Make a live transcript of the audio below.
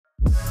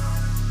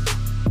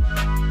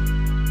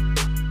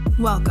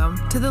Welcome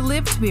to the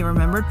Live to Be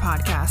Remembered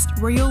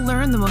podcast, where you'll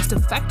learn the most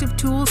effective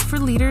tools for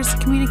leaders,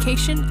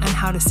 communication, and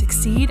how to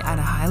succeed at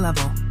a high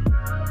level.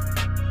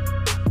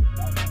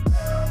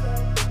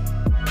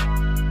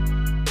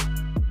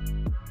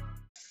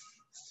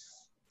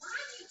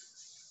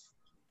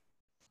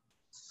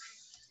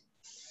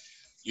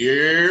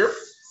 Yeah.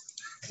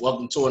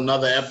 Welcome to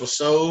another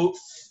episode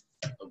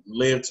of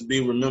Live to Be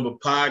Remembered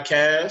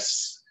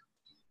podcast.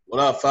 What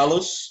up,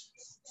 fellas?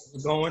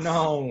 What's going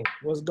on?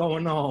 What's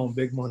going on,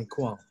 Big Money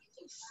Quan?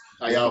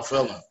 How y'all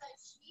feeling?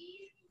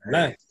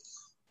 Hey.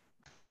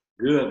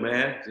 Good,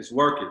 man. Just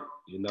working,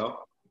 you know.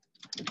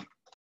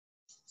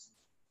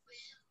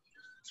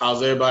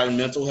 How's everybody's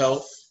mental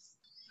health?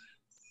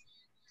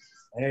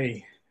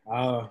 Hey,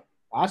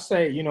 I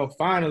say,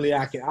 finally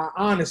I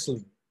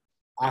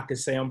could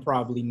say I'm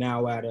probably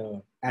now at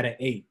an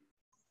 8.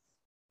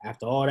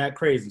 After all that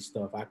crazy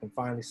stuff, I can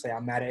finally say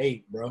I'm at an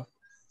 8, bro.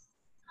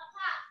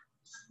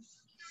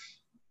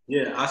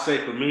 Yeah, I say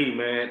for me,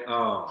 man,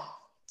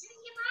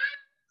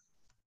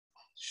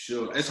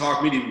 sure, it's hard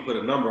for me to even put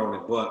a number on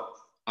it, but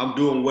I'm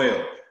doing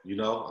well,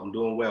 I'm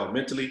doing well.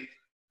 Mentally,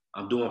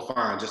 I'm doing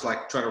fine, just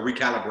like trying to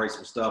recalibrate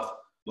some stuff.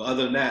 But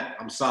other than that,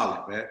 I'm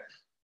solid, man.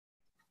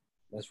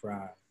 That's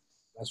right.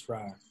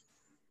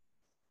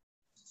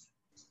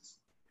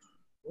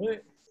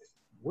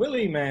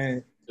 Willie,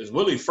 man. Is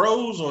Willie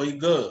froze or he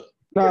good?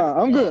 Nah,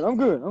 I'm good.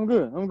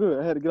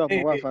 I had to get off my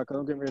Wi-Fi because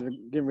I'm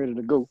getting ready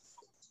to go.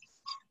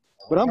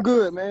 But I'm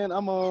good, man.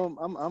 I'm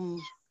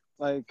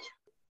like,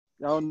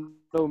 y'all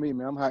know me,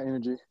 man. I'm high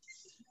energy.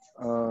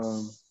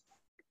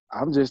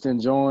 I'm just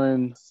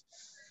enjoying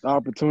the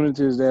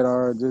opportunities that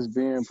are just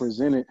being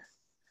presented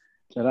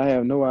that I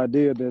have no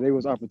idea that they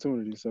was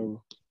opportunities.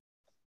 So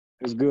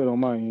it's good on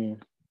my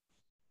end.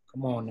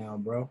 Come on now,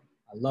 bro.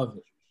 I love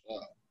it.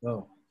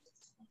 Go.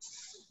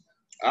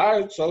 All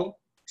right, so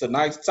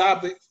tonight's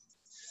topic,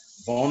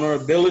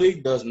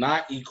 vulnerability does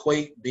not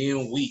equate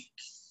being weak.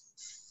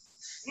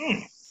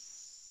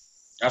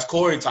 That's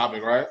Corey's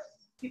topic, right?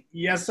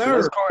 Yes,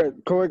 sir.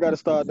 Corey got to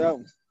start that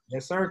one.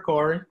 Yes, sir,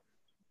 Corey.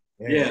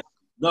 Yeah.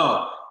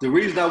 No, the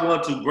reason I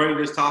want to bring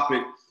this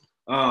topic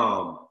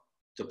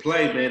to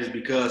play, man, is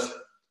because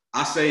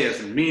I say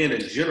as men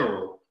in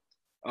general,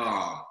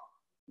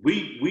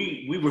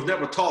 we were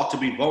never taught to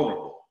be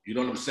vulnerable. You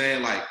know what I'm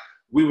saying? Like,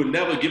 we were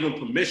never given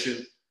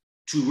permission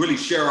to really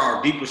share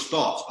our deepest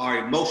thoughts,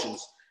 our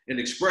emotions,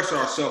 and express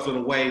ourselves in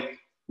a way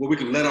where we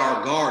can let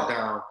our guard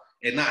down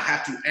and not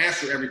have to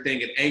answer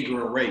everything in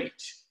anger and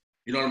rage.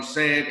 You know what I'm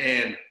saying?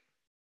 And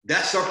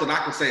that's something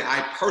I can say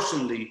I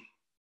personally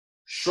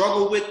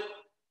struggle with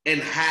and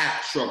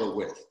have struggled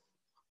with.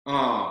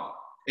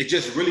 It's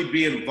just really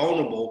being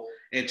vulnerable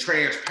and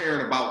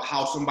transparent about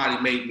how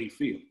somebody made me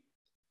feel.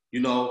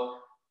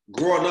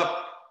 Growing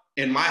up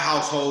in my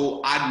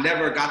household, I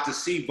never got to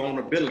see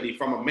vulnerability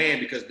from a man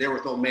because there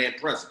was no man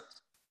present.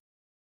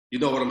 You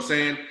know what I'm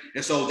saying?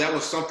 And so that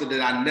was something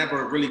that I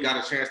never really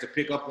got a chance to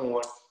pick up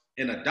on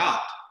and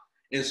adopt.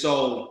 And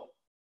so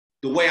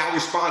the way I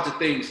respond to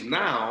things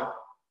now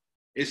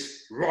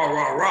is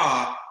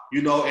rah,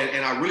 and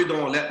I really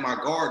don't let my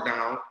guard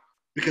down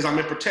because I'm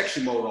in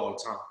protection mode all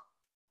the time.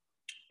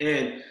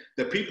 And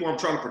the people I'm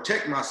trying to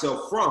protect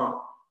myself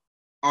from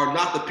are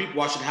not the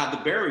people I should have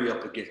the barrier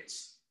up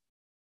against.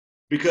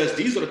 Because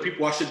these are the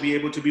people I should be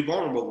able to be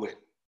vulnerable with,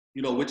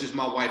 which is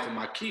my wife and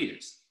my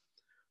kids.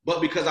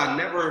 But because I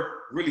never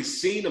really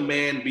seen a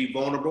man be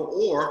vulnerable,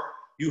 or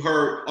you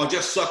heard, oh,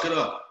 just suck it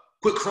up.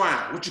 Quit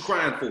crying. What you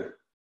crying for?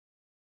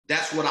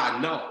 That's what I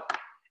know.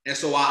 And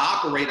so I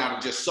operate out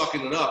of just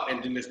sucking it up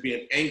and then just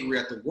being angry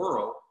at the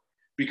world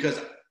because,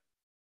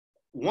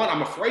 one,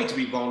 I'm afraid to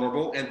be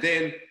vulnerable. And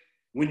then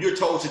when you're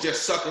told to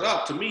just suck it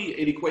up, to me,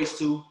 it equates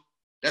to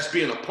that's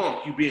being a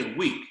punk, you being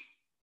weak.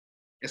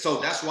 And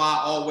so that's why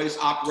I always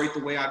operate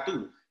the way I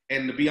do.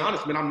 And to be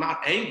honest, man, I'm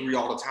not angry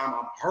all the time.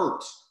 I'm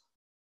hurt.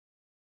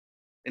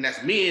 And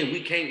as men,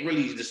 we can't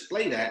really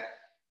display that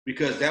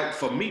because that,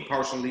 for me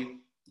personally,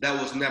 that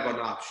was never an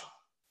option.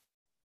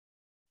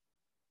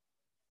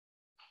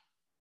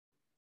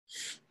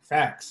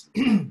 Facts.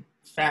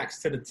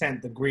 Facts to the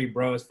 10th degree,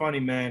 bro. It's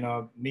funny,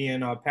 man. Me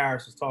and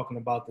Paris was talking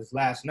about this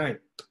last night.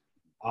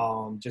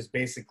 Just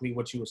basically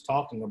what you was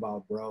talking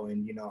about, bro.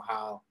 And,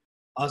 how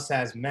us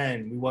as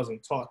men, we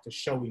wasn't taught to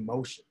show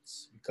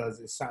emotions because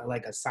it's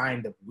like a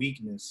sign of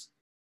weakness.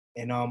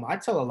 And I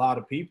tell a lot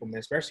of people, man,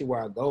 especially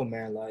where I go,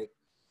 man, like,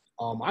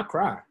 I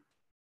cry.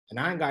 And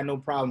I ain't got no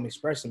problem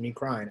expressing me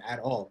crying at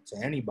all to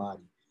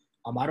anybody.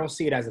 I don't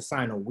see it as a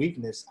sign of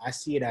weakness. I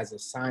see it as a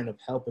sign of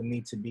helping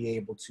me to be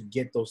able to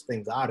get those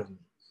things out of me.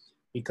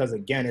 Because,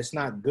 again, it's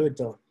not good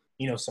to,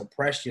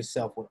 suppress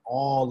yourself with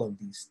all of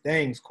these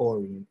things,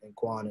 Corey and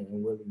Quan and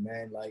Willie,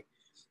 man. Like,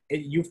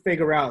 you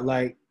figure out,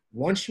 like,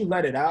 once you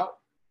let it out,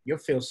 you'll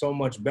feel so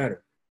much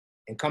better.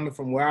 And coming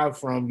from where I'm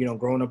from,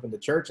 growing up in the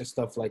church and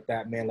stuff like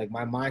that, man, like,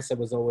 my mindset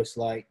was always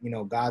like,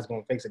 God's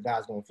going to fix it.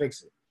 God's going to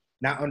fix it.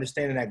 Not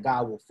understanding that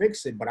God will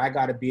fix it, but I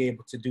got to be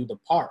able to do the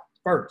part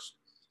first.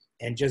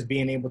 And just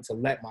being able to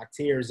let my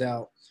tears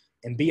out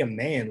and be a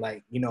man.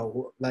 Like, you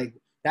know, like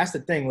that's the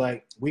thing.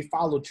 Like we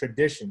follow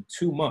tradition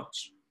too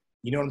much.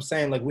 You know what I'm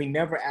saying? Like we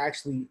never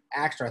actually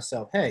asked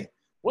ourselves, hey,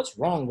 what's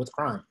wrong with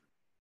crying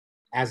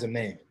as a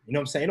man? You know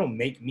what I'm saying? It don't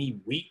make me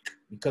weak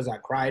because I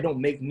cry. It don't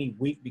make me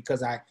weak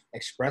because I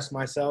express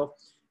myself.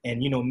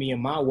 And, you know, me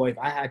and my wife,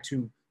 I had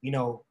to, you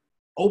know,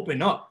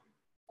 open up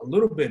a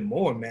little bit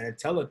more, man, and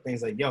tell her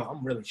things like, yo,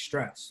 I'm really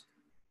stressed.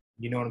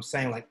 You know what I'm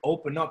saying? Like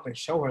open up and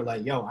show her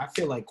like, yo, I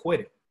feel like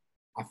quitting.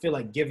 I feel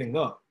like giving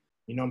up.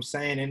 You know what I'm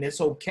saying? And it's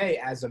okay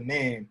as a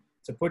man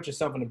to put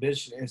yourself in a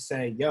position and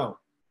say, yo,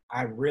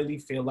 I really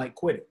feel like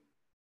quitting.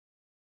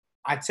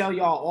 I tell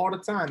y'all all the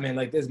time, man,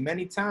 like there's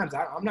many times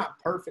I'm not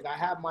perfect. I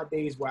have my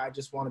days where I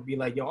just want to be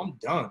like, yo, I'm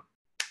done.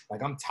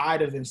 Like I'm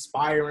tired of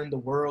inspiring the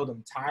world.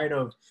 I'm tired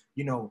of,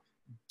 you know,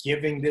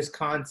 giving this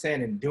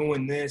content and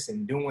doing this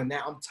and doing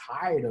that. I'm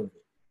tired of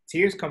it.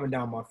 Tears coming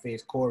down my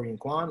face, Corey and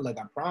Quan, like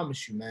I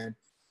promise you, man.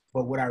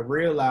 But what I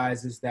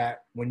realize is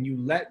that when you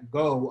let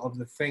go of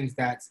the things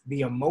that's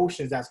the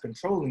emotions that's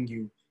controlling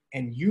you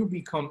and you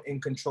become in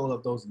control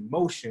of those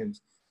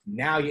emotions,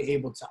 now you're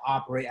able to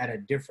operate at a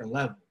different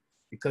level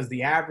because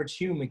the average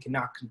human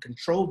cannot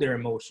control their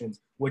emotions,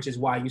 which is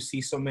why you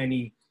see so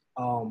many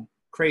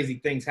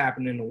crazy things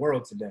happening in the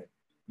world today.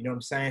 You know what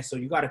I'm saying? So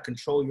you got to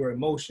control your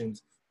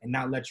emotions and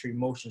not let your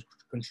emotions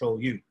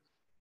control you.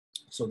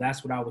 So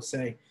that's what I would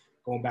say,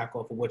 going back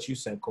off of what you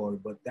said, Corey.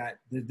 But that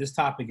this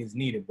topic is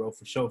needed, bro,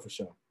 for sure, for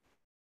sure.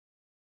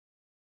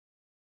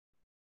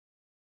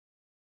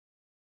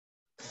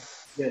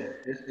 Yeah,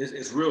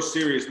 it's real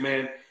serious,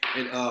 man.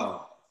 And,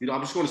 you know,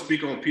 I'm just going to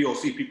speak on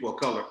POC, people of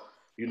color.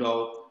 You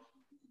know,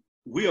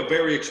 we are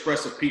very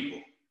expressive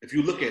people. If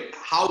you look at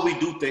how we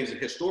do things and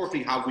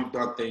historically how we've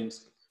done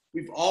things,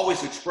 we've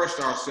always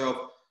expressed ourselves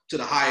to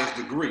the highest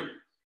degree.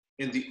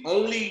 And the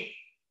only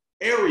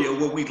area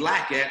where we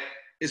lack at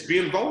is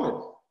being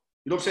vulnerable.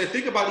 You know what I'm saying?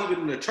 Think about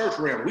even in the church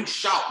realm. We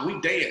shout, we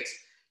dance,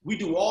 we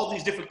do all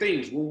these different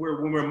things when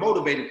we're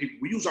motivating people.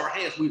 We use our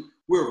hands.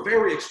 We're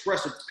very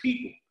expressive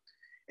people.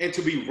 And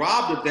to be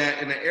robbed of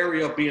that in the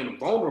area of being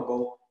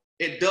vulnerable,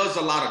 it does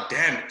a lot of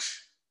damage,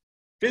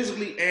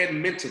 physically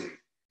and mentally.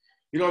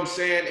 You know what I'm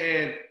saying?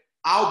 And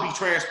I'll be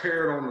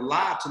transparent on the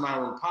live tonight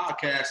on the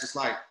podcast. It's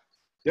like,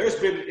 there's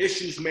been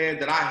issues, man,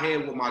 that I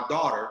had with my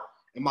daughter,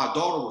 and my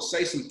daughter will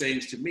say some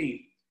things to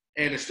me.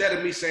 And instead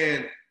of me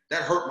saying,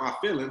 that hurt my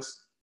feelings,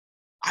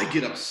 I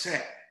get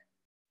upset.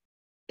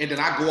 And then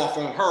I go off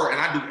on her, and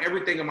I do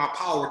everything in my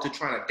power to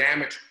try to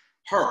damage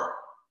her.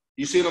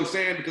 You see what I'm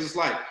saying? Because it's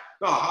like,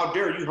 no, how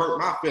dare you hurt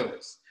my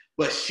feelings?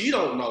 But she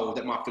don't know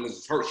that my feelings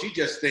is hurt. She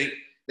just think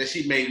that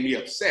she made me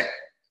upset.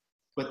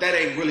 But that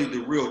ain't really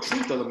the real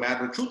truth of the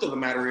matter. The truth of the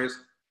matter is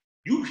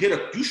you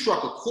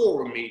struck a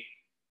chord with me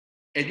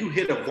and you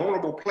hit a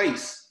vulnerable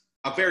place,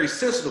 a very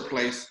sensitive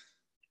place,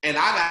 and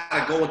I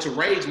gotta go into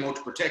rage mode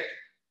to protect you.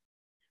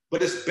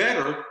 But it's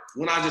better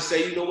when I just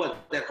say, you know what,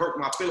 that hurt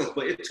my feelings.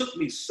 But it took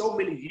me so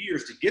many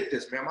years to get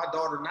this, man. My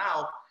daughter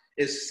now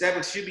is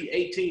 7, she'll be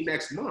 18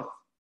 next month.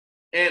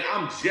 And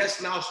I'm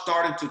just now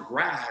starting to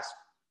grasp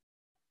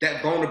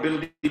that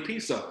vulnerability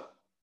piece of it.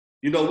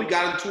 You know, we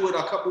got into it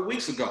a couple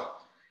weeks ago.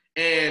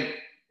 And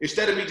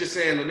instead of me just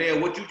saying,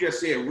 Linnell, what you just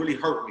said really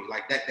hurt me,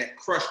 like that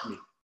crushed me.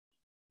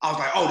 I was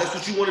like, oh, that's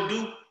what you want to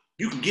do?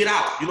 You can get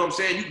out. You know what I'm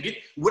saying? You can get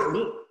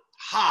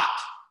hot.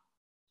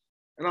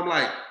 And I'm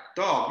like,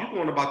 dog, you're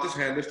going about this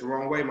the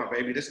wrong way, my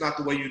baby. That's not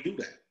the way you do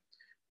that.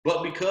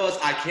 But because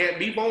I can't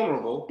be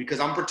vulnerable, because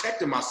I'm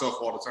protecting myself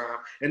all the time.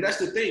 And that's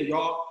the thing,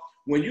 y'all.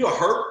 When you're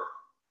hurt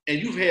and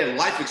you've had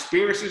life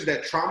experiences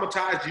that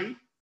traumatized you,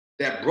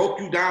 that broke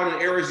you down in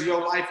areas of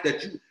your life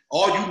that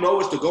all you know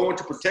is to go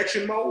into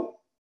protection mode,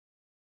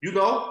 you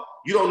know,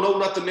 you don't know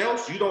nothing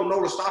else. You don't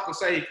know to stop and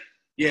say,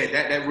 yeah,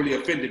 that really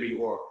offended me,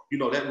 or, you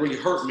know, that really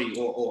hurt me,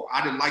 or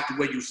I didn't like the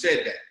way you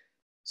said that.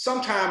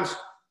 Sometimes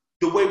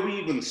the way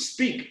we even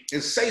speak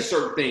and say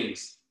certain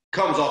things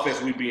comes off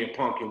as we being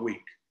punk and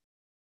weak.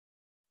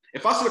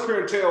 If I sit up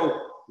here and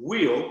tell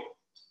Will,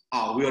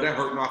 oh, Will, that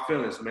hurt my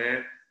feelings,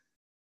 man.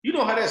 You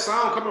know how that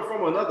sound coming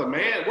from another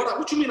man?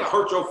 What you mean I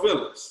hurt your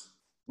feelings?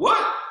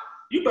 What?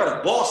 You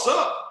better boss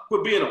up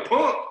with being a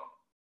punk.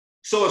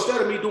 So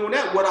instead of me doing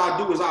that, what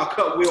I'll do is I'll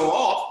cut Will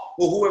off,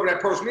 or whoever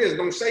that person is,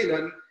 don't say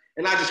nothing,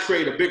 and I just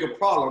create a bigger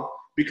problem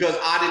because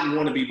I didn't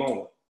want to be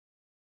vulnerable.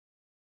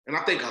 And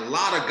I think a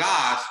lot of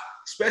guys,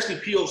 especially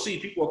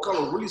POC, people of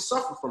color, really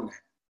suffer from that.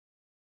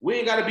 We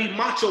ain't got to be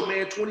macho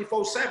man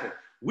 24/7.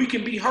 We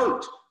can be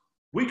hurt.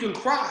 We can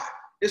cry.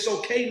 It's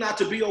okay not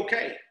to be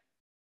okay.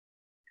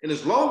 And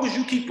as long as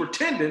you keep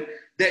pretending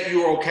that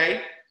you're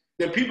okay,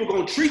 then people are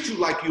going to treat you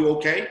like you're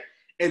okay.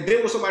 And then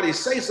when somebody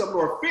says something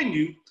or offend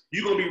you,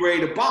 you're going to be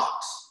ready to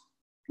box.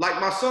 Like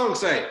my son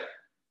say,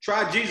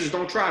 try Jesus,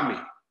 don't try me.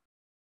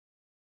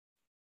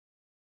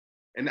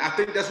 And I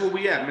think that's where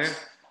we at, man.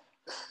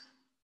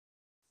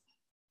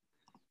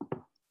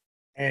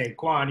 Hey,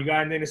 Quan, you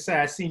got anything to say?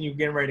 I seen you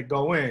getting ready to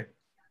go in.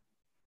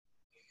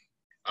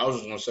 I was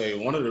just going to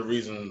say, one of the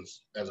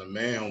reasons as a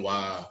man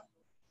why,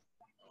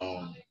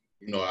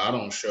 you know, I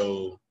don't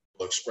show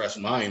or express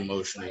my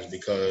emotion is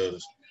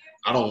because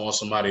I don't want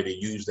somebody to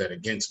use that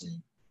against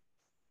me.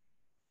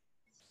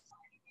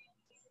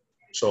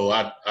 So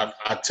I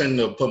tend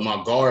to put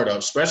my guard up,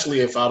 especially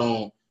if I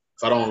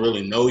don't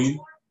really know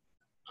you.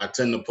 I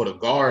tend to put a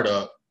guard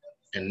up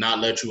and not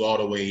let you all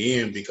the way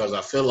in, because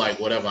I feel like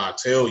whatever I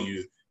tell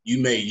you,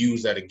 you may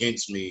use that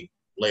against me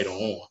later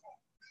on.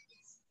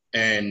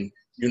 And,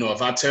 you know,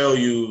 if I tell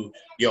you,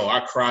 yo,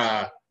 I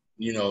cry,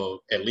 you know,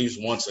 at least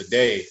once a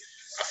day,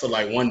 I feel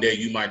like one day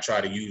you might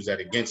try to use that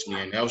against me.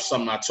 And that was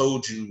something I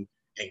told you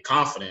in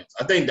confidence.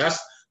 I think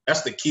that's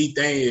the key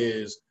thing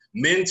is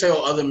men tell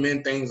other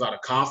men things out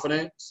of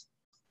confidence,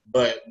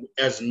 but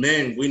as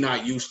men, we're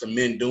not used to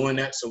men doing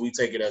that, so we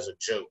take it as a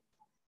joke.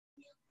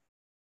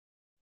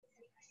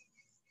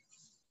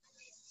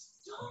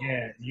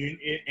 Yeah,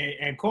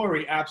 and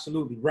Corey,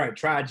 absolutely right.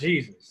 Try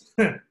Jesus.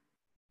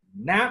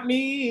 Not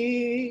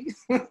me,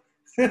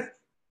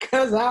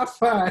 because I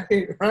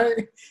fight,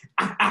 right?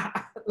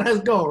 Let's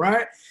go,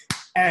 right?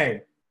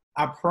 Hey,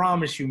 I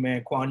promise you,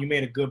 man, Quan, you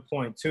made a good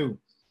point, too.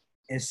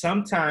 And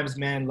sometimes,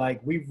 man, like,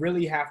 we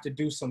really have to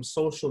do some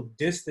social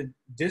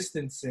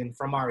distancing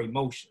from our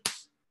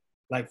emotions.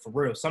 Like, for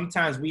real.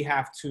 Sometimes we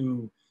have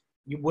to,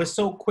 we're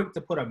so quick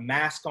to put a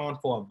mask on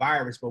for a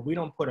virus, but we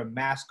don't put a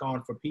mask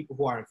on for people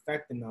who are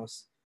infecting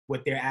us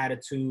with their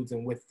attitudes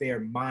and with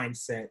their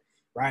mindset,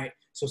 right?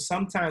 So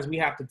sometimes we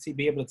have to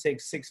be able to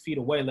take 6 feet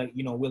away, like,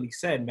 you know, Willie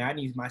said, man, I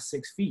need my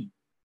 6 feet.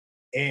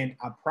 And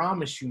I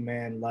promise you,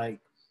 man, like,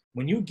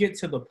 when you get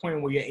to the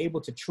point where you're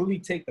able to truly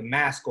take the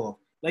mask off,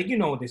 like, you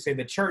know what they say,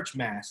 the church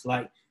mask,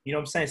 like, you know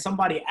what I'm saying?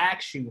 Somebody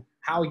asks you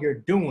how you're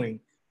doing,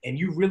 and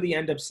you really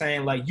end up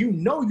saying, like, you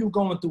know you're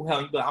going through hell,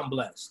 and you're like, I'm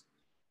blessed.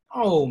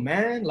 Oh,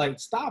 man, like,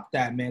 stop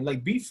that, man.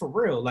 Like, be for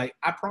real. Like,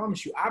 I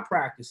promise you, I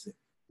practice it.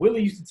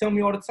 Willie used to tell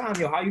me all the time,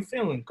 yo, how you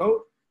feeling,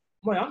 coach?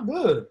 I'm like, I'm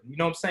good. You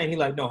know what I'm saying? He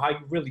like, no, how you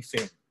really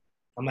feeling?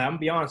 I'm like, I'm gonna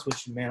be honest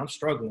with you, man. I'm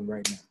struggling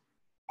right now.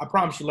 I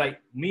promise you, like,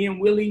 me and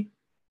Willie,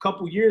 a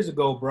couple years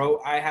ago, bro,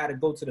 I had to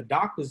go to the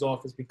doctor's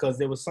office because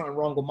there was something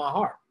wrong with my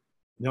heart.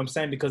 You know what I'm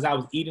saying? Because I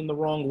was eating the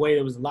wrong way.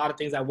 There was a lot of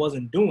things I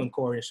wasn't doing,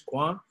 Corey and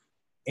Shaquan.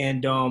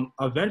 And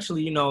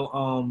eventually, you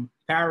know,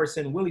 Paris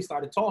and Willie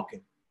started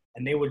talking.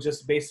 And they were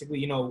just basically,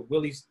 you know,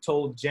 Willie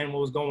told Jen what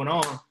was going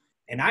on.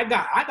 And I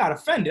got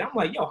offended. I'm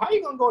like, yo, how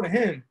you going to go to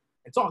him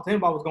and talk to him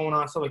about what's going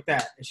on, stuff like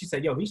that? And she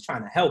said, yo, he's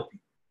trying to help you.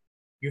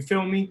 You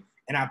feel me?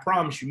 And I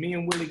promise you, me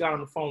and Willie got on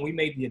the phone. We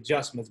made the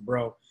adjustments,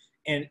 bro.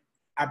 And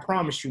I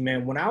promise you,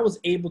 man, when I was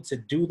able to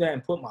do that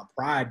and put my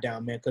pride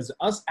down, man, because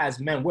us as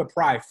men, we're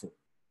prideful,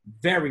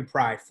 very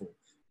prideful.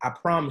 I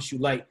promise you,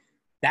 like,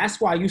 that's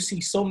why you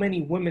see so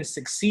many women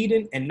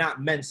succeeding and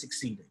not men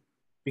succeeding,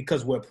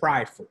 because we're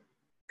prideful.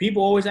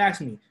 People always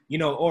ask me, you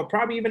know, or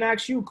probably even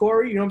ask you,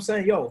 Corey, you know what I'm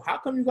saying? Yo, how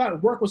come you got to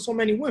work with so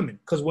many women?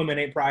 Because women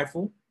ain't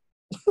prideful.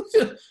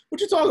 What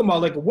you talking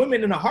about? Like a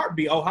woman in a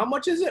heartbeat. Oh, how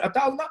much is it?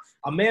 $1,000?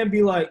 A man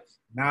be like,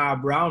 nah,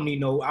 bro, I don't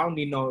need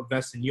no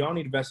invest in you. I don't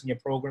need to invest in your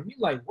program. You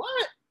like,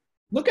 what?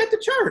 Look at the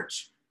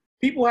church.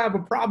 People have a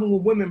problem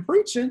with women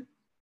preaching,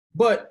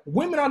 but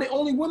women are the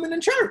only women in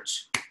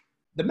church.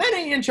 The men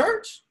ain't in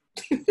church.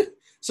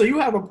 So you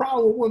have a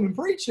problem with women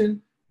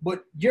preaching,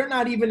 but you're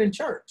not even in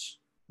church.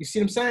 You see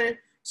what I'm saying?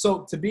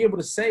 So to be able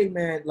to say,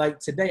 man, like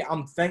today,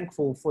 I'm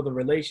thankful for the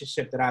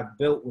relationship that I've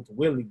built with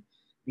Willie,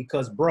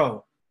 because,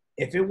 bro,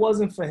 if it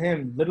wasn't for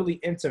him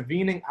literally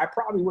intervening, I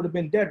probably would have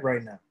been dead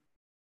right now.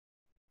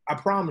 I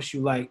promise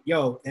you, like,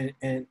 yo,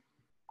 and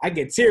I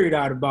get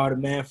teary-eyed about it,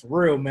 man, for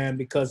real, man,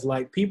 because,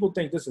 like, people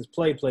think this is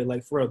play.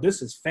 Like, for real,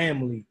 this is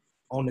family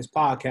on this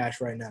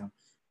podcast right now.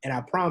 And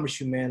I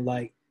promise you, man,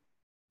 like,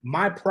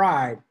 my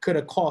pride could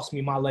have cost me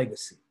my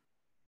legacy.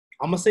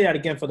 I'm going to say that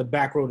again for the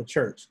back row of the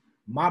church.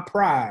 My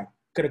pride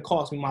could have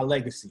cost me my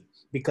legacy,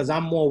 because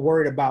I'm more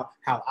worried about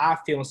how I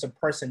feel and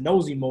suppressing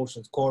those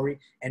emotions, Corey,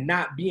 and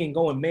not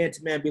going man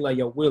to man, be like,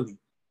 yo, Willie,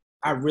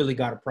 I really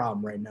got a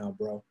problem right now,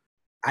 bro.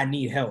 I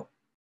need help.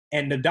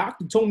 And the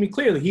doctor told me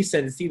clearly, he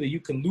said, it's either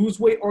you can lose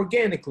weight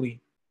organically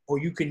or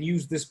you can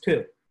use this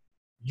pill.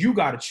 You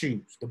got to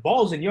choose. The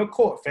ball's in your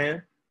court,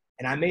 fam.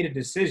 And I made a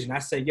decision. I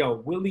said, yo,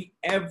 Willie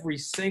every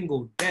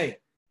single day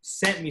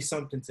sent me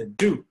something to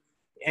do.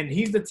 And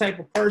he's the type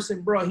of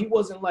person, bro, he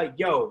wasn't like,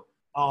 yo,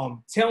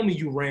 tell me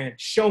you ran,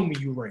 show me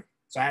you ran.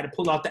 So I had to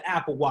pull out the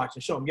Apple Watch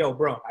and show him, yo,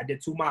 bro, I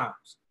did 2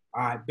 miles.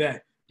 All right,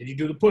 bet. Did you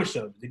do the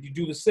push-ups? Did you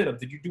do the sit-ups?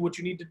 Did you do what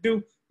you need to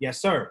do?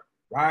 Yes, sir.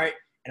 Right?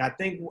 And I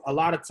think a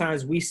lot of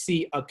times we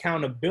see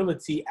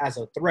accountability as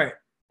a threat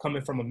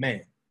coming from a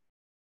man,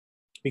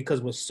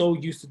 because we're so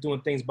used to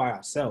doing things by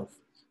ourselves.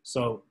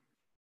 So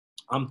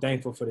I'm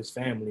thankful for this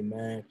family,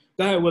 man.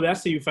 Go ahead, Willie. I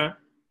see you, fam.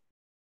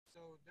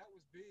 So that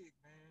was big,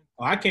 man.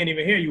 Oh, I can't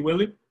even hear you,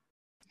 Willie. You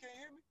can't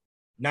hear me?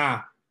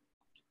 Nah.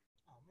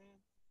 Oh,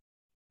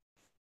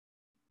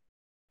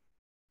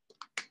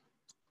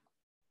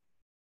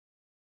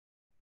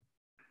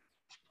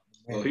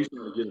 man. Well, he's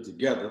trying to get it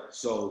together.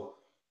 So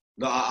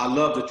no, I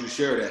love that you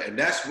share that. And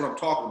that's what I'm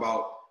talking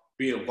about,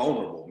 being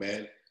vulnerable,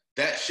 man.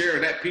 That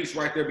sharing that piece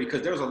right there,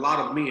 because there's a lot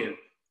of men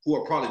who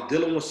are probably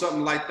dealing with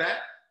something like that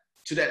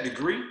to that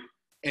degree.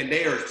 and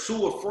they are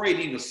too afraid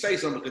to even say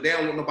something because they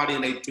don't want nobody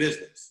in their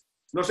business.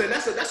 You know what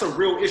I'm saying? That's a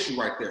real issue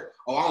right there.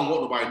 Oh, I don't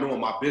want nobody knowing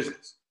my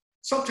business.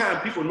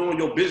 Sometimes people knowing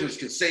your business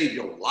can save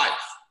your life.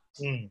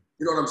 You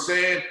know what I'm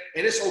saying?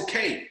 And it's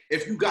okay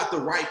if you got the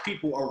right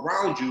people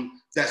around you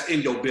that's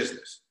in your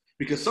business.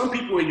 Because some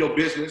people in your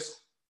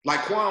business, like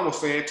Quan was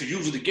saying, to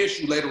use it against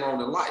you later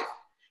on in life.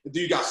 And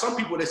then you got some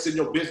people that's in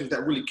your business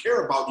that really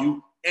care about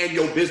you and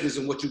your business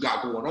and what you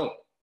got going on.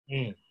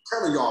 I'm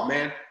telling y'all,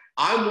 man,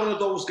 I'm one of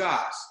those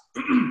guys.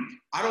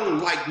 I don't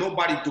like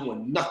nobody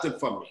doing nothing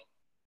for me.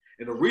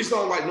 And the reason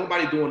I don't like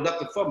nobody doing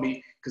nothing for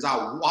me, because I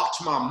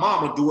watched my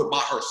mama do it by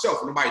herself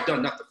and nobody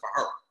done nothing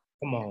for her.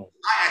 Come on.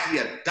 I actually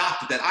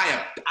adopted that.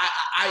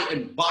 I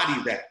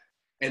embody that.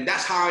 And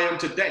that's how I am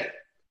today.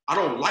 I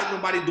don't like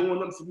nobody doing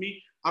nothing for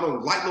me. I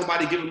don't like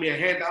nobody giving me a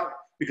handout,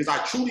 because I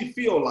truly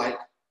feel like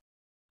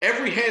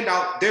every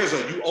handout, there's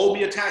a you owe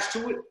me attached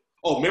to it.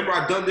 Oh, remember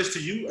I done this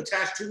to you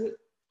attached to it?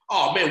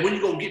 Oh man, when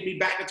you gonna get me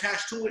back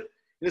attached to it?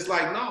 And it's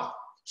like, no.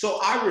 So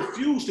I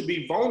refuse to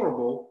be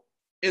vulnerable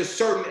in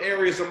certain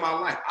areas of my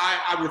life.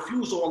 I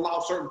refuse to allow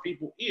certain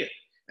people in.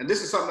 And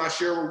this is something I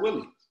share with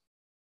Willie.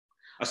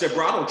 I said,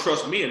 bro, I don't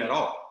trust men at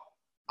all.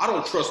 I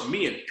don't trust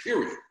men,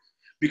 period.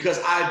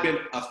 Because I've been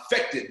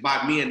affected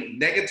by men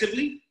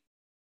negatively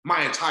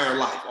my entire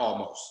life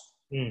almost.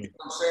 You know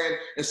what I'm saying?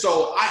 And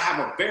so I have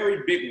a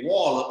very big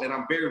wall up, and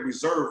I'm very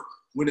reserved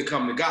when it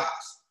comes to guys.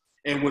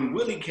 And when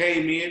Willie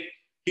came in,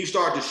 he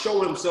started to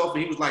show himself,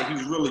 and he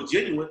was really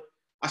genuine.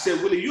 I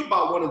said, Willie, you're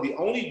about one of the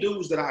only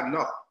dudes that I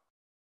know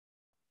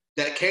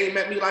that came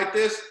at me like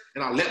this,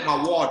 and I let my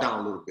wall down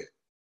a little bit.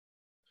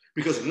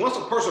 Because once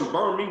a person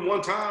burned me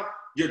one time,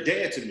 you're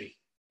dead to me.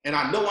 And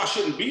I know I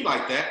shouldn't be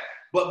like that,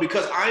 but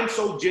because I'm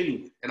so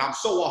genuine and I'm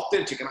so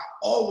authentic and I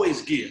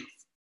always give,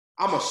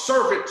 I'm a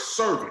servant.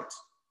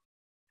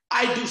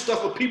 I do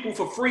stuff for people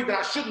for free that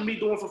I shouldn't be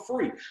doing for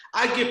free.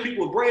 I give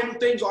people brand new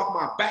things off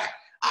my back.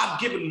 I've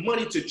given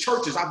money to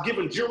churches. I've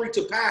given jewelry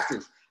to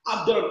pastors.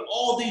 I've done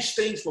all these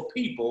things for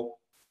people,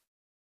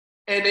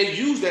 and they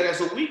use that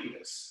as a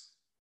weakness.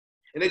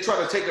 And they try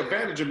to take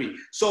advantage of me.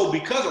 So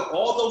because of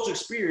all those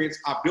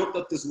experiences, I built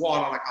up this wall.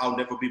 And I'm like, I'll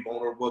never be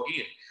vulnerable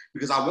again,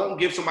 because I won't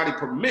give somebody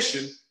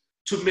permission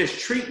to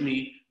mistreat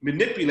me,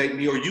 manipulate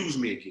me, or use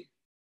me again.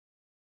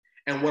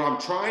 And what I'm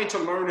trying to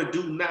learn to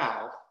do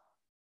now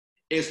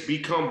is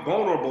become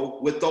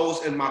vulnerable with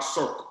those in my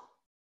circle,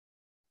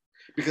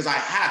 because I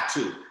have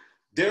to.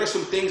 There are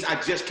some things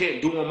I just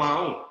can't do on my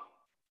own.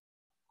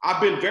 I've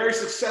been very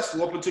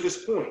successful up until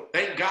this point.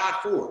 Thank God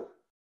for it.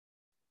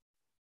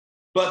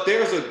 But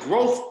there's a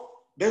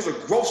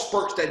growth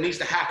spurt that needs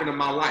to happen in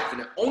my life.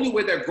 And the only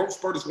way that growth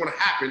spurt is going to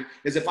happen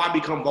is if I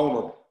become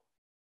vulnerable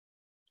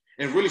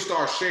and really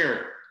start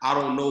sharing. I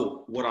don't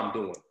know what I'm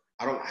doing.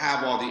 I don't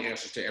have all the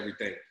answers to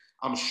everything.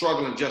 I'm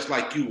struggling just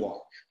like you are.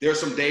 There's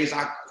some days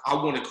I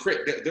want to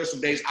quit. There's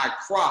some days I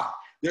cry.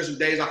 There's some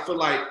days I feel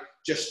like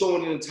just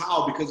throwing in the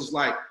towel, because it's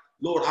like,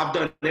 Lord, I've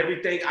done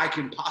everything I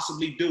can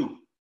possibly do.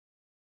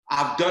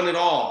 I've done it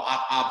all.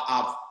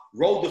 I've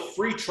rode the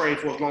free train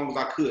for as long as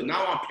I could.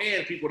 Now I'm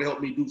paying people to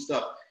help me do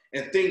stuff,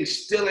 and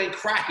things still ain't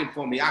cracking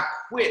for me. I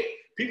quit.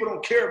 People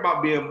don't care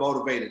about being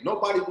motivated.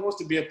 Nobody wants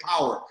to be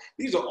empowered.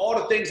 These are all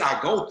the things I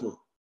go through.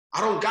 I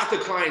don't got the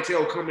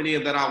clientele coming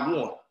in that I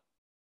want.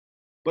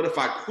 But if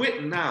I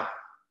quit now,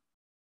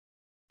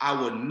 I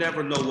will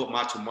never know what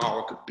my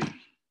tomorrow could be.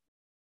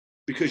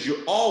 Because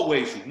you're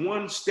always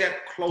one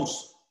step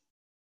closer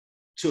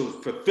to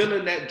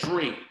fulfilling that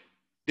dream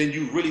than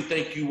you really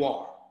think you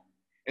are.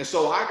 And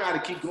so I got to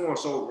keep going.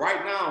 So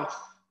right now,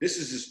 this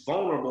is as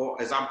vulnerable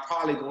as I'm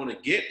probably going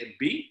to get and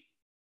be.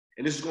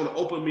 And this is going to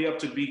open me up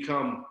to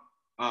become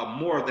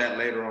more of that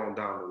later on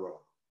down the road.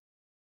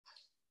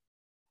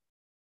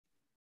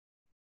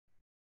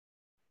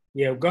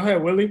 Yeah, go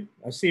ahead, Willie.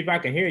 Let's see if I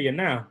can hear you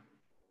now.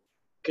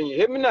 Can you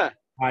hear me now?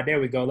 All right, there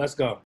we go. Let's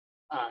go.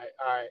 All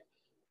right.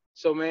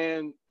 So,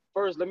 man,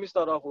 first, let me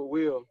start off with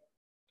Will.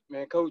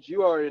 Man, Coach,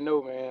 you already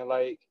know, man,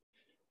 like,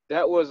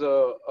 that was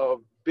a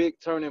big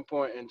turning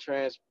point and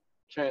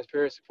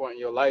transparency point in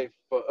your life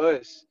for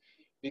us,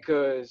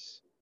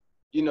 because,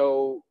 you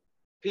know,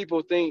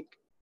 people think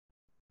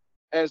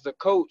as the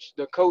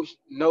coach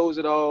knows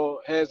it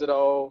all, has it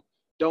all,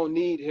 don't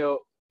need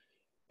help.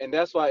 And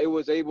that's why I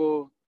was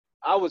able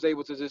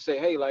to just say,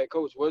 hey, like,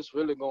 Coach, what's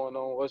really going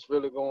on? What's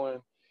really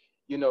going,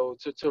 you know,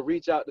 to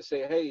reach out to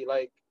say, hey,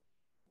 like,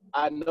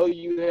 I know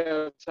you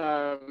have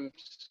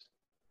times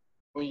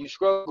when you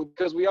struggle,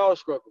 because we all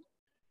struggle.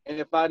 And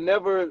if I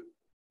never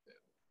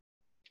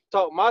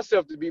taught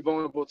myself to be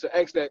vulnerable, to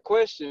ask that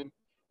question,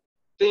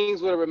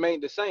 things would have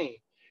remained the same.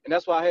 And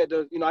that's why I had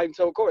to, you know, I even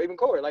told Corey,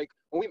 like,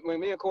 when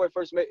me and Corey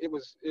first met, it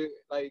was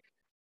like,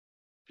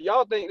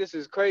 y'all think this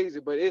is crazy,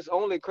 but it's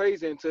only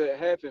crazy until it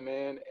happened,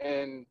 man.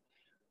 And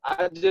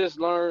I just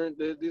learned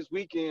this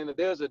weekend that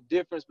there's a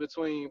difference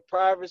between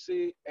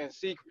privacy and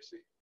secrecy.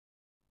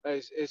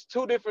 It's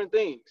two different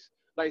things.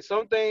 Like,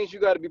 some things you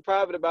got to be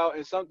private about,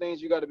 and some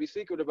things you got to be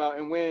secret about.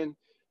 And when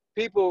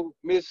people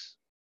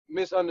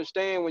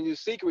misunderstand, when you're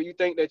secret, you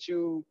think that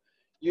you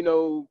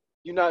know,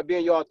 you're not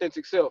being your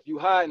authentic self. You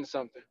hiding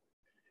something.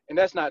 And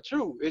that's not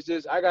true. It's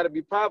just I got to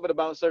be private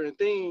about certain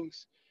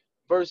things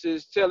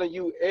versus telling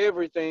you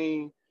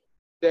everything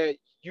that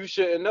you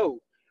shouldn't know.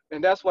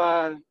 And that's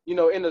why,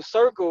 in the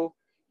circle,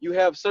 you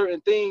have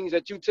certain things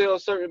that you tell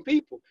certain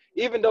people.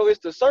 Even though it's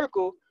the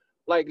circle,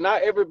 like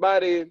not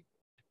everybody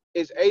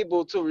is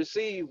able to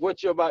receive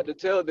what you're about to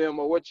tell them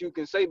or what you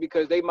can say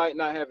because they might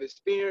not have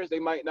experience. They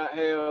might not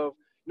have,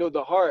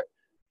 the heart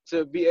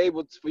to be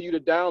able for you to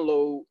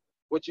download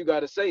what you got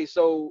to say.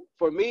 So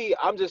for me,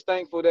 I'm just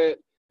thankful that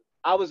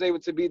I was able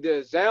to be the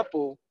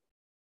example,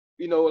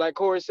 like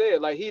Corey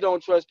said, like he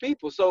don't trust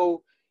people.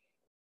 So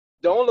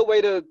the only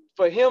way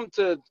for him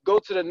to go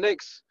to the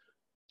next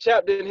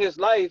chapter in his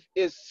life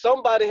is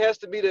somebody has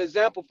to be the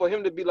example for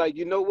him to be like,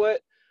 you know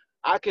what?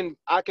 I can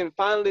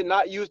finally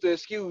not use the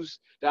excuse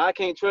that I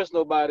can't trust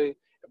nobody,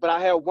 but I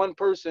have one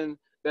person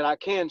that I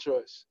can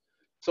trust.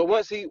 So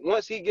once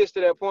he gets to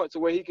that point to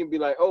where he can be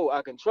like, oh,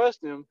 I can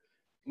trust him,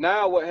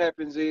 now what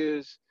happens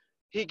is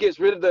he gets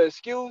rid of the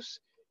excuse.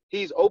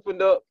 He's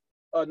opened up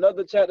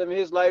another chapter in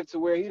his life to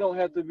where he don't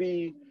have to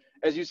be,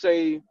 as you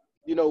say,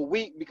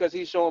 weak because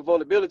he's showing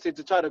vulnerability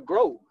to try to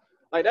grow.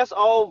 Like that's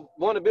all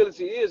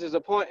vulnerability is a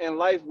point in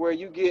life where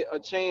you get a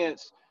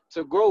chance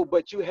to grow,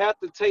 but you have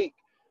to take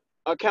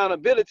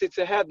accountability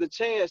to have the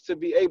chance to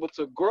be able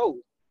to grow,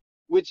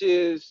 which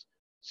is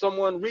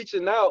someone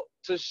reaching out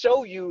to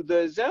show you the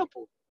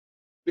example.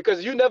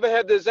 Because you never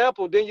had the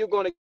example, then you're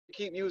going to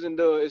keep using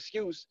the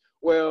excuse,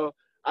 well,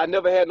 I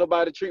never had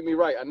nobody treat me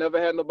right. I never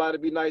had nobody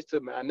be nice to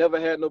me. I never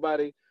had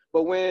nobody.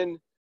 But when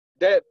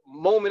that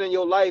moment in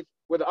your life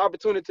where the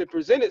opportunity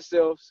present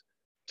itself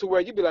to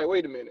where you be like,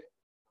 wait a minute,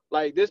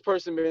 like this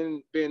person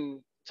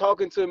been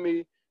talking to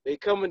me, they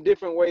come in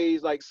different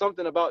ways, like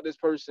something about this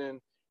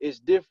person is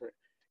different.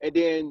 And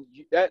then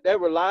that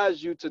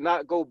relies you to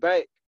not go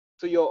back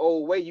to your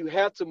old way. You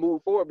have to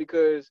move forward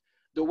because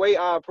the way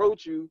I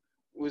approach you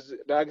was,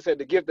 like I said,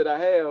 the gift that I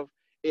have,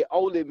 it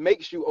only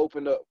makes you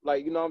open up.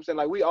 Like, you know what I'm saying?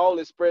 Like we all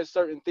express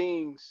certain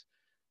things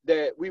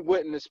that we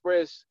wouldn't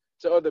express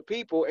to other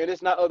people. And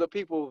it's not other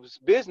people's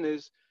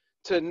business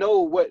to know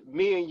what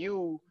me and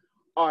you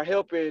are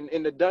helping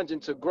in the dungeon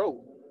to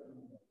grow.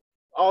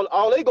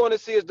 All they're going to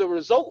see is the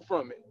result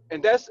from it.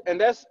 And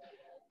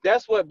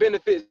that's what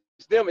benefits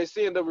them, is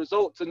seeing the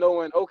result, to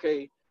knowing,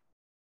 okay,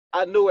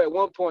 I knew at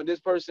one point this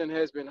person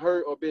has been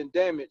hurt or been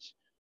damaged,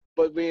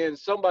 but when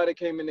somebody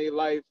came in their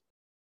life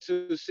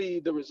to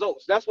see the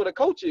results. That's what a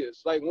coach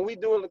is. Like when we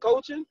doing the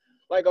coaching,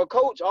 like a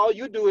coach, all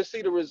you do is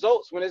see the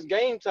results when it's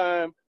game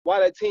time while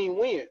that team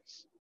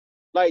wins.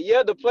 Like,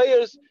 yeah, the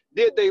players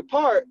did their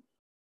part,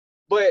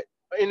 but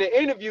in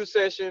the interview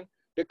session,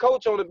 the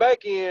coach on the back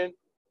end,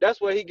 that's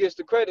where he gets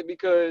the credit,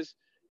 because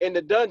in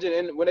the dungeon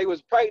and when they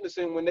was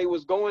practicing, when they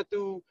was going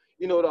through,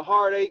 the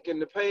heartache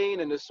and the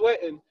pain and the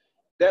sweating,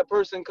 that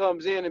person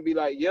comes in and be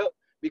like, yep,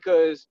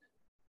 because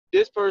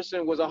this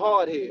person was a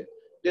hardhead.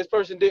 This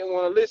person didn't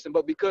want to listen,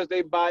 but because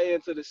they buy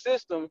into the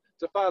system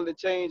to finally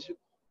change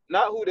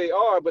not who they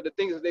are, but the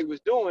things that they was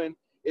doing,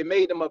 it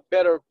made them a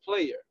better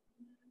player.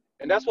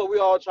 And that's what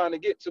we're all trying to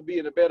get to,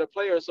 being a better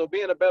player. So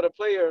being a better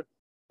player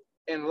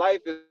in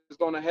life is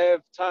going to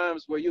have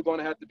times where you're going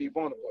to have to be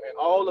vulnerable. And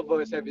all of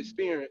us have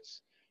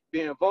experienced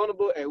being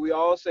vulnerable, and we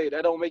all say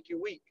that don't make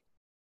you weak.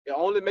 It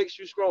only makes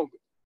you stronger.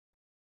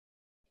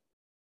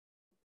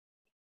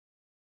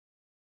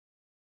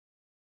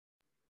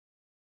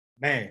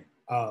 Man,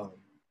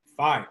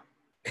 fire.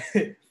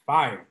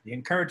 Fire. The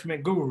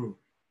encouragement guru.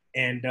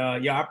 And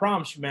yeah, I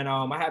promise you, man,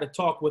 I had a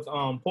talk with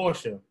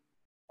Portia,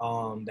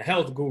 the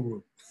health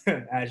guru.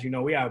 As you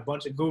know, we have a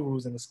bunch of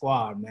gurus in the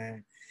squad,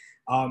 man.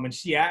 And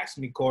she asked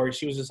me, Corey,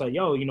 she was just like,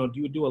 yo, do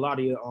you do a lot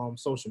of your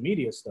social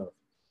media stuff?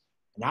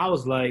 And I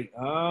was like,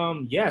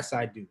 yes,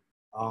 I do.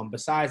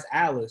 Besides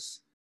Alice,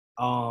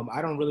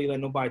 I don't really let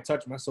nobody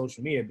touch my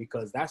social media,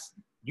 because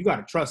you got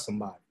to trust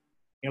somebody.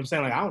 You know what I'm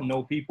saying? Like, I don't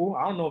know people.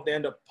 I don't know if they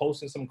end up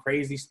posting some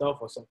crazy stuff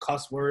or some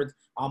cuss words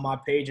on my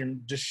page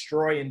and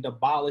destroy and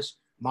demolish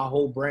my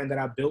whole brand that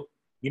I built.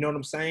 You know what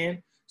I'm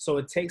saying? So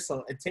it takes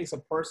a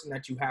person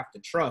that you have to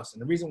trust.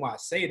 And the reason why I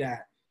say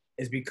that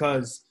is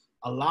because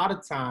a lot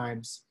of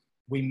times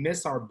we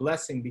miss our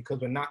blessing because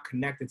we're not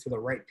connected to the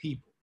right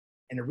people.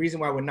 And the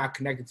reason why we're not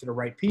connected to the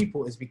right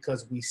people is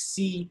because we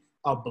see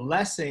a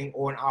blessing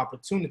or an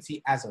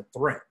opportunity as a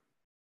threat.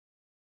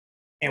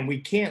 And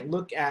we can't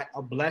look at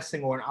a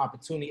blessing or an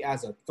opportunity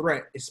as a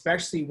threat,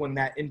 especially when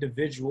that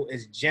individual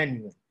is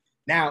genuine.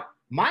 Now,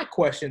 my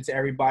question to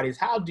everybody is,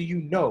 how do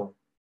you know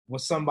when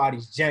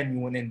somebody's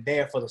genuine and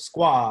there for the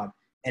squad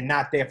and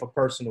not there for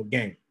personal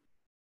gain?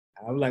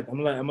 I'm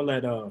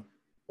gonna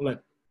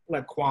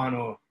let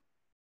Quana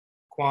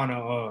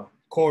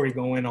Corey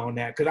go in on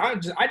that, because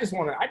I just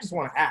want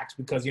to ask,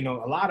 because a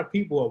lot of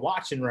people are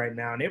watching right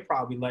now and they're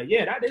probably like,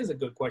 yeah, that is a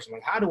good question.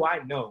 Like, how do I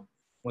know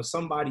when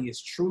somebody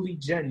is truly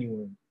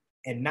genuine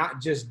and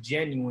not just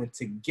genuine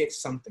to get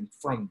something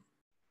from you?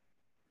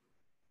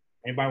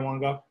 Anybody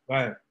want to go? Go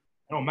ahead. It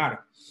don't matter.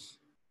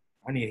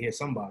 I need to hear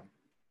somebody.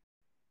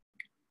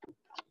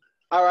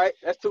 All right,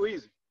 that's too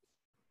easy.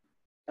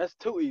 That's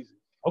too easy.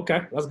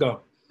 Okay, let's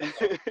go.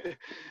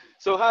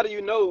 So how do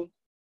you know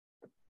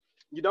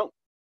you don't?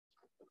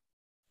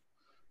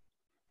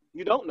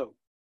 You don't know.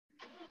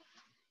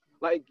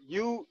 Like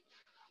I'm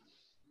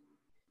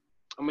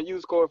gonna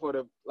use Corey for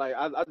the like.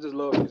 I just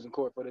love using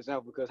Corey for the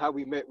example because how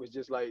we met was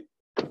just like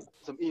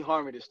some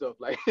eHarmony stuff.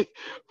 Like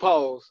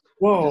pause.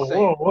 Whoa, Just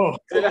saying. whoa.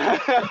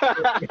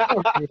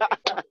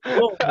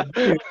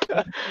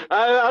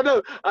 I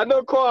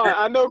know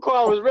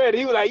Quan was ready.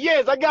 He was like,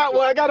 yes, I got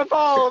one. I got a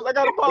pause.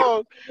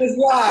 It's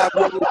live,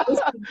 bro.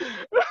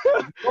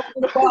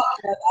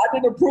 I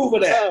didn't approve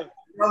of that.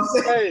 You know what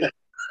I'm saying?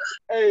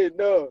 Hey,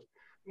 no,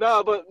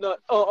 but no.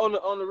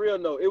 On the real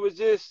note, it was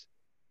just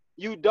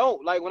you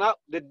don't like when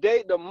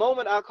the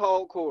moment I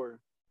called Corey,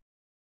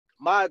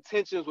 my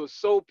intentions were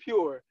so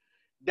pure.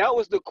 That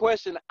was the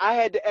question I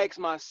had to ask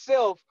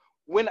myself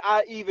when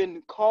I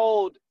even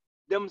called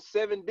them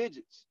 7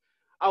 digits.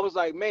 I was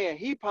like, man,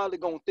 he probably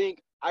gonna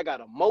think I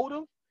got a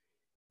motive.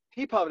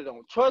 He probably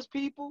don't trust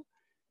people.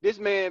 This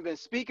man been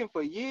speaking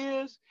for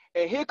years,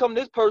 and here come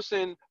this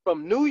person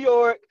from New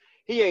York.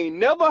 He ain't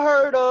never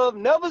heard of,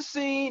 never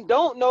seen,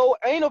 don't know,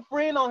 ain't a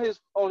friend on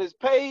his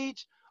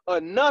page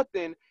or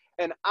nothing.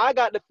 And I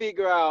got to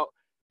figure out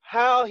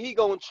how he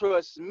gonna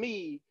trust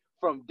me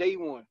from day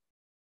one.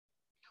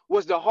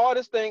 Was the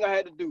hardest thing I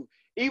had to do.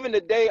 Even the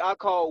day I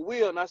called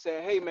Will and I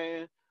said, hey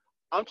man,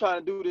 I'm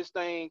trying to do this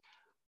thing.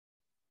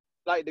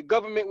 Like the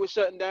government was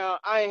shutting down.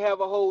 I ain't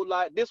have a whole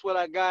lot. This what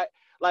I got.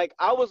 Like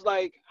I was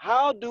like,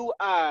 how do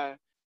I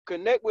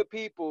connect with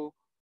people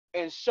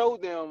and show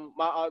them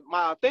my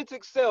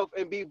authentic self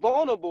and be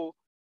vulnerable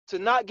to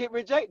not get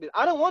rejected?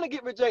 I don't want to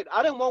get rejected.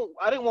 I didn't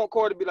want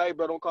Corey to be like, hey,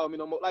 bro, don't call me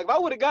no more. Like if I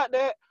would have got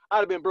that,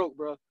 I'd have been broke,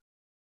 bro.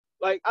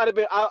 Like I'd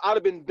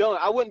have been done.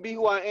 I wouldn't be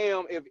who I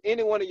am if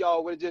any one of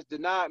y'all would have just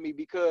denied me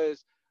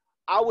because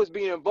I was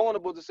being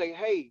vulnerable to say,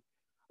 hey,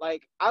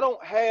 like I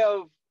don't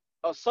have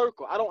a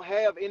circle. I don't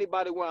have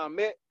anybody where I'm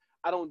at.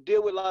 I don't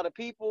deal with a lot of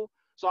people.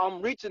 So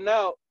I'm reaching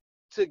out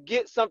to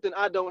get something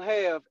I don't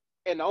have.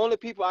 And the only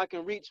people I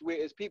can reach with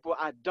is people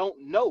I don't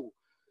know.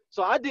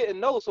 So I didn't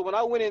know. So when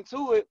I went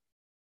into it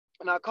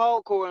and I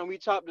called Corey and we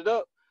chopped it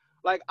up,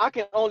 like I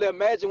can only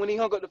imagine when he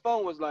hung up the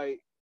phone was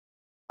like,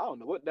 I don't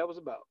know what that was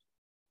about.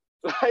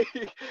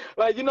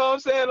 Like you know what I'm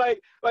saying?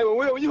 Like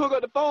when you hook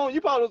up the phone,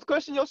 you probably was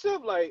questioning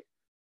yourself, like,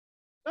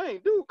 dang,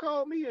 dude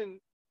called me and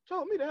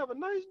told me to have a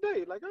nice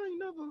day. Like I ain't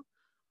never,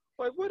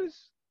 like what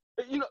is,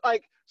 you know,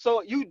 like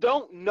so you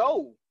don't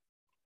know.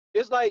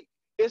 It's like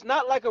it's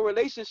not like a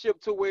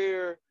relationship to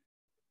where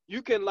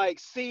you can like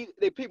see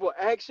the people's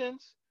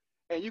actions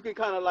and you can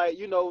kind of like,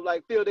 you know,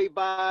 like feel their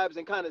vibes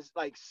and kind of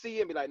like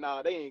see and be like,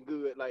 nah, they ain't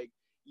good. Like,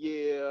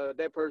 yeah,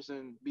 that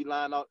person be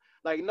lying out.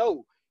 Like,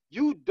 no.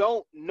 You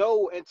don't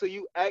know until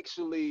you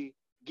actually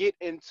get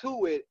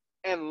into it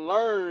and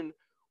learn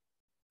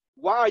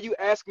why are you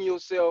asking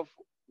yourself,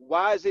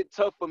 why is it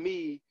tough for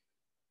me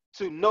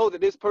to know that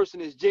this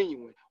person is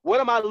genuine? What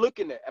am I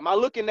looking at? Am I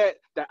looking at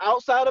the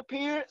outside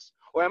appearance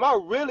or am I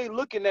really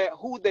looking at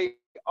who they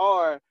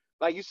are?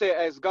 Like you said,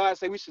 as God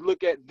said, we should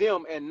look at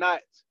them and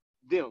not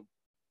them.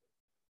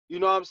 You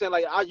know what I'm saying?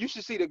 Like you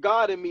should see the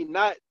God in me,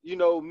 not, you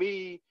know,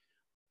 me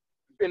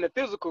in the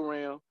physical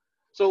realm.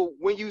 So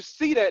when you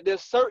see that,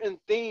 there's certain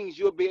things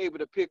you'll be able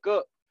to pick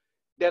up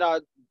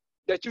that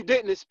you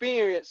didn't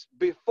experience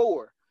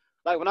before.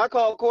 Like when I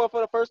called Corey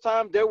for the first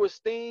time, there was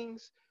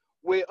things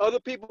with other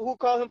people who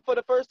called him for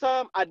the first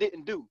time I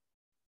didn't do.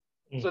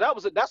 So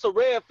that's a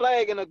red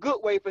flag in a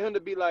good way for him to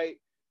be like,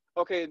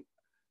 okay,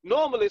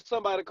 normally if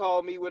somebody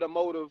called me with a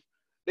motive,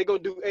 they go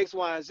do X,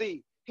 Y, and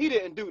Z. He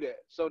didn't do that.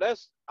 So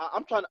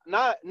I'm trying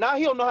to now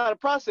he don't know how to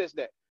process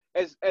that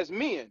as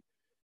men.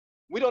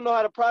 We don't know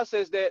how to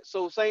process that.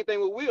 So same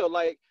thing with Will.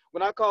 Like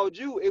when I called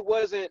you,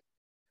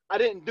 I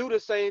didn't do the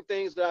same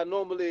things that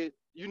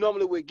you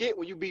normally would get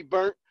when you be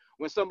burnt,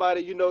 when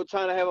somebody, you know,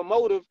 trying to have a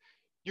motive,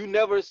 you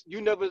was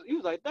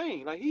like,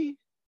 dang, like he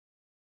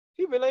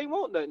really ain't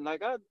want nothing.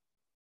 Like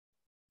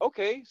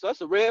okay, so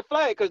that's a red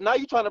flag because now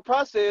you're trying to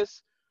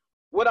process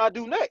what I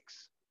do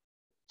next.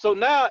 So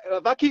now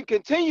if I keep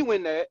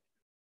continuing that,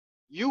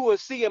 you will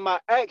see in my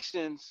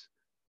actions,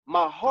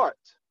 my heart.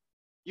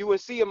 You will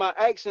see in my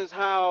actions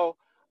how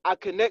I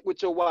connect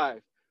with your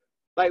wife.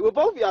 Like with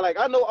both of y'all, like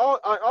I know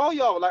all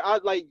y'all,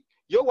 like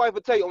your wife will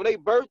tell you on their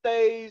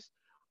birthdays,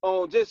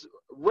 on just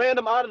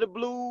random out of the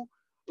blue,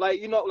 like,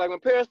 you know, like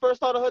when Paris first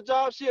started her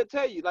job, she'll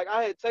tell you, like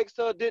I had texted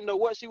her, didn't know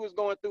what she was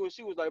going through, and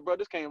she was like, bro,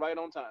 this came right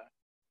on time.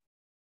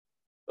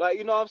 Like,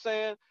 you know what I'm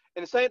saying?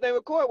 And the same thing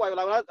with Corey wife.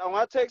 Like when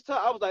I text her,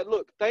 I was like,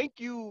 look, thank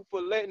you for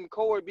letting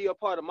Corey be a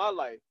part of my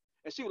life.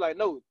 And she was like,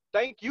 no,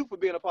 thank you for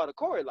being a part of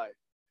Corey's life.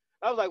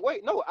 I was like,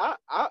 wait, no,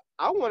 I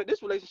wanted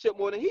this relationship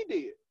more than he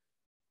did.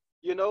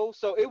 You know,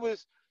 so it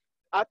was,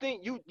 I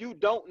think you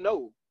don't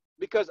know,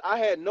 because I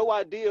had no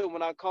idea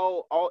when I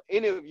called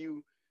any of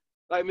you.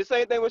 Like the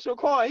same thing with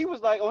Shaquan. He was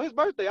like, on his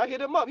birthday, I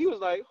hit him up. He was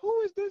like,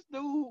 who is this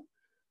dude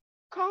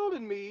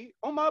calling me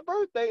on my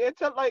birthday? And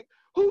like,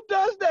 who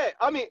does that?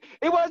 I mean,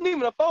 it wasn't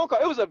even a phone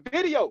call. It was a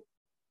video.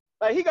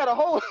 Like he got a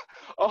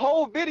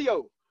whole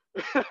video.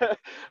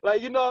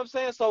 Like, you know what I'm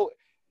saying? So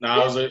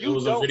Nah, it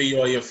was a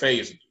video of your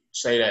face.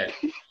 Say that.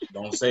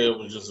 Don't say it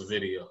was just a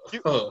video.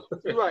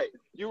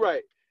 You're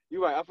right.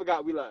 I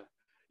forgot we lied.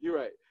 You're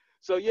right.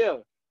 So yeah.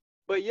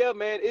 But yeah,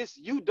 man, it's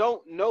you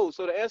don't know.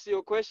 So to answer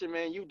your question,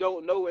 man, you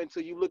don't know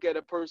until you look at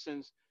a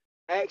person's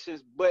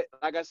actions. But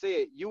like I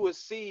said, you will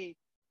see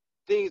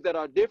things that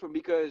are different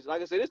because,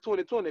 like I said, it's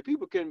 2020.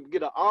 People can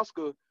get an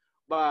Oscar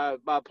by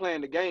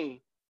playing the game.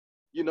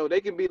 You know,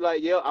 they can be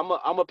like, yeah, I'm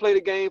gonna play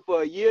the game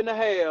for a year and a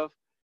half,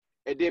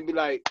 and then be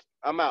like,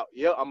 I'm out.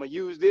 Yeah, I'm gonna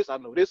use this. I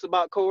know this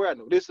about Corey. I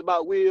know this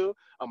about Will.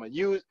 I'm gonna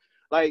use,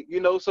 like, you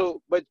know.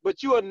 So, but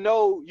you will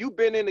know. You've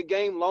been in the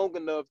game long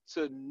enough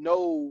to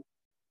know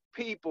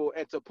people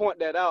and to point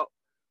that out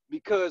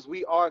because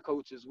we are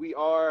coaches. We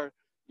are,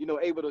 you know,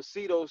 able to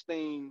see those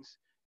things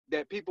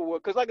that people will.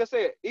 Because, like I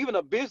said, even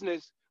a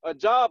business, a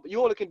job,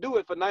 you only can do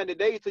it for 90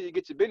 days till you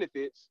get your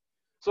benefits.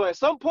 So at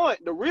some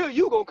point, the real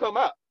you gonna come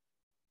out.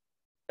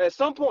 At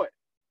some point,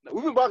 now,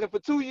 we've been working for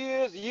 2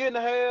 years, a year and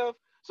a half.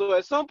 So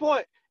at some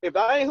point, if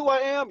I ain't who I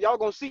am, y'all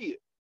gonna see it.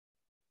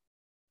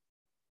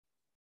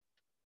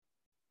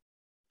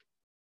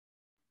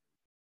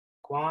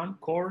 Quan,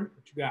 Corey,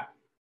 what you got?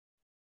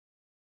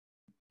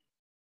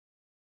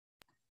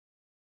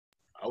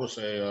 I would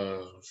say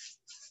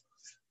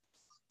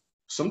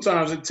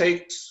sometimes it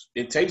takes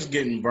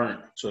getting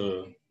burnt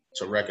to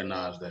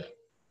recognize that.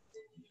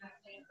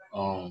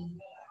 I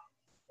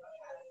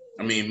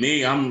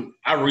mean,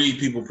 I read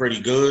people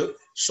pretty good,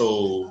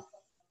 so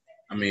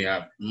I mean,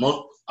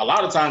 a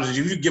lot of times if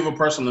you give a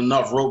person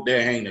enough rope,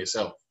 they'll hang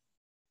themselves.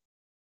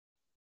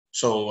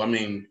 So I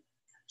mean,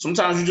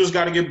 sometimes you just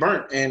got to get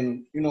burnt,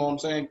 and you know what I'm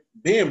saying.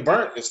 Being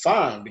burnt is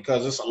fine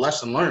because it's a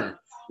lesson learned.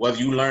 Whether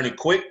you learn it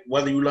quick,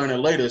 whether you learn it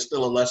later, it's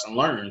still a lesson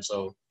learned.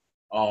 So,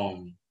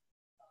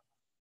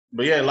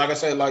 but yeah, like I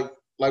said, like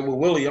with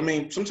Willie, I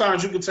mean,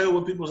 sometimes you can tell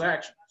with people's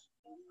actions.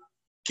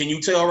 Can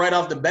you tell right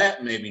off the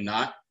bat? Maybe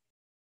not.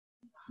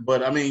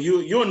 But I mean,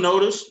 you'll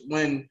notice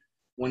when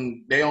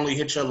they only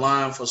hit your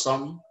line for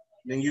something,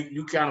 then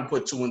you kind of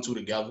put two and two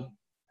together.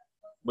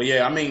 But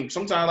yeah, I mean,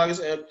 sometimes, like I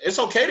said, it's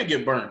okay to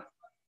get burnt.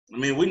 I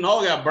mean, we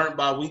all got burnt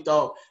by, we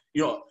thought,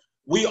 you know,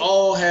 we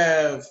all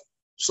have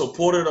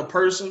supported a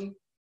person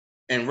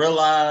and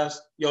realized,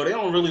 yo, they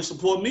don't really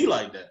support me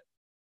like that.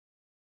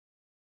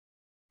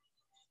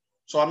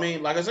 So, I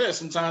mean, like I said,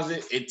 sometimes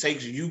it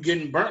takes you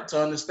getting burnt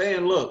to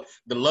understand, look,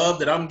 the love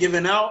that I'm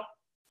giving out,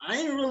 I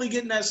ain't really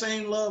getting that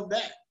same love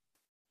back.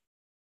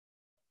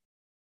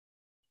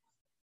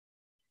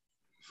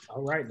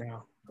 All right,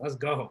 now, let's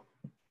go.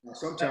 Now,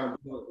 sometimes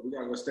we got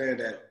to understand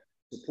that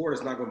support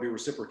is not going to be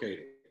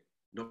reciprocated.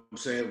 You know what I'm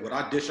saying? When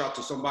I dish out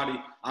to somebody,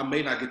 I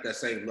may not get that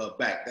same love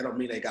back. That don't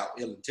mean they got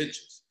ill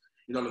intentions.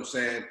 You know what I'm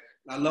saying?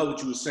 I love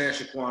what you were saying,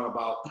 Shaquan,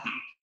 about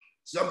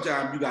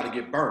sometimes you got to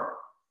get burnt.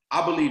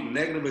 I believe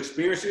negative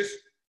experiences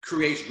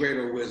creates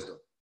greater wisdom.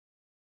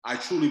 I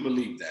truly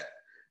believe that.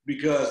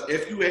 Because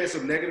if you had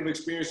some negative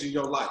experience in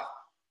your life,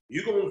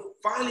 you're going to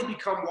finally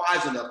become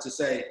wise enough to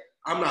say,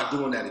 I'm not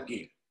doing that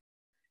again.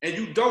 And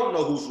you don't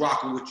know who's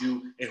rocking with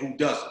you and who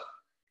doesn't.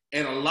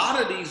 And a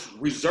lot of these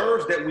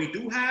reserves that we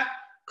do have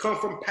come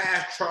from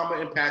past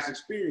trauma and past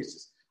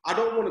experiences. I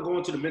don't want to go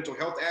into the mental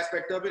health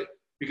aspect of it,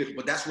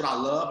 but that's what I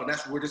love, and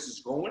that's where this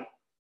is going.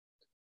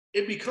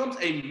 It becomes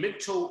a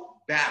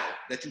mental battle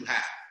that you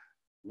have.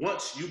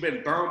 Once you've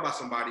been burned by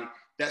somebody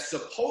that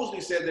supposedly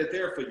said they're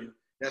there for you,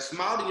 that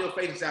smiled in your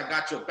face and said, I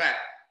got your back,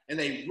 and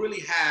they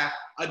really have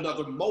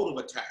another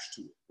motive attached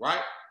to it,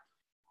 right?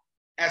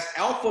 As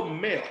alpha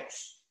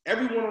males,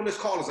 everyone on this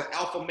call is an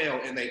alpha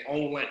male in their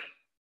own lane.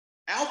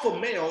 Alpha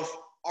males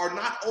are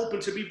not open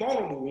to be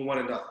vulnerable with one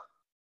another.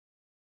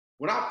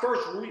 When I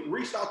first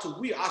reached out to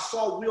Will, I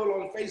saw Will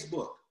on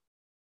Facebook.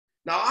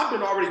 Now, I've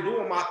been already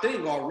doing my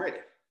thing already,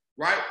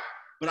 right?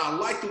 But I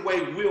liked the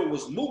way Will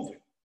was moving.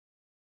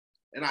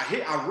 And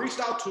I reached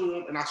out to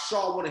him and I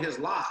saw one of his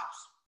lives.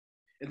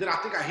 And then I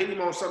think I hit him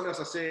on something else.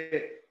 I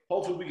said,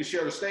 hopefully we can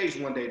share the stage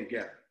one day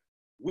together.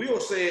 Will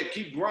said,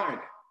 keep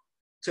grinding.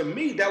 To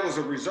me, that was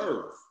a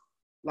reserve.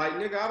 Like,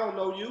 nigga, I don't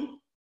know you.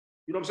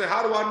 You know what I'm saying?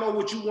 How do I know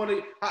what you want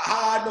to,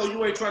 how I know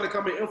you ain't trying to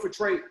come and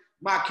infiltrate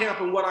my camp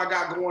and what I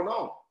got going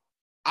on?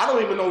 I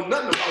don't even know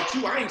nothing about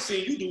you. I ain't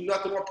seen you do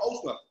nothing or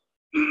post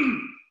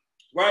nothing.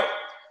 Right?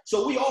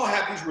 So we all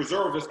have these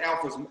reserves as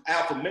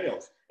alpha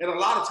males. And a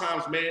lot of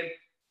times, man,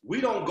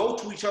 we don't go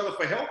to each other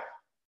for help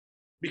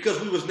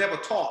because we was never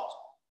taught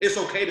it's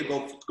okay to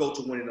go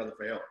to one another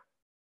for help.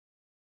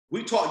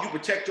 We taught you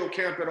protect your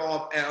camp at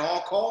all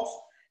costs.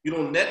 You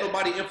don't let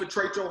nobody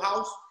infiltrate your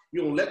house.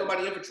 You don't let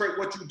nobody infiltrate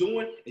what you're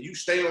doing, and you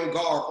stay on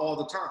guard all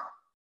the time.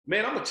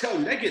 Man, I'm going to tell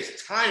you, that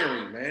gets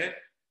tiring, man.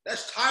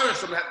 That's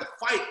tiresome to have to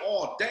fight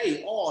all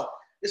day.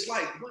 It's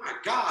like, my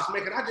gosh,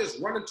 man, can I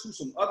just run into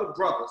some other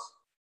brothers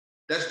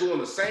that's doing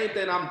the same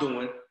thing I'm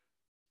doing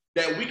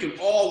that we can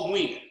all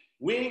win?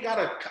 We ain't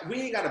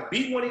gotta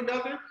beat one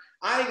another.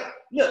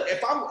 Look,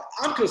 if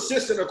I'm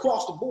consistent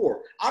across the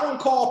board. I don't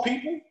call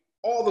people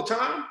all the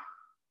time.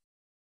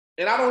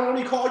 And I don't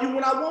only call you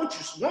when I want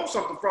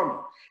something from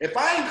you. If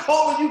I ain't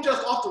calling you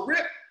just off the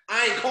rip,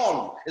 I ain't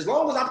calling you. As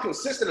long as I'm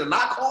consistent in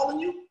not calling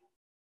you,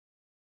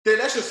 then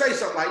that should say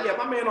something like, yeah,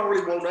 my man don't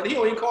really want nothing. He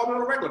don't even call me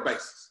on a regular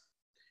basis.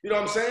 You know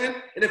what I'm saying?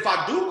 And if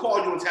I do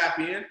call you and tap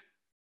in,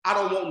 I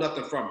don't want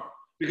nothing from you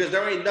because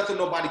there ain't nothing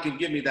nobody can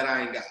give me that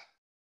I ain't got.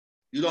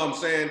 You know what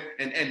I'm saying?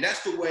 And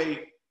that's the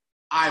way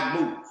I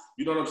move.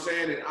 You know what I'm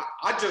saying? And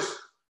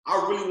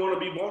I really want to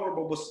be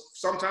vulnerable but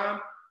sometimes,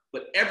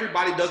 but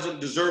everybody doesn't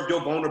deserve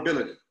your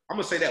vulnerability. I'm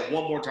going to say that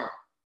one more time.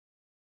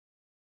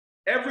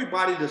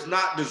 Everybody does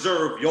not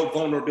deserve your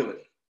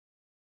vulnerability.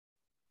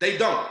 They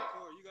don't.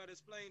 You got to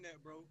explain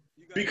that, bro.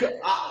 Because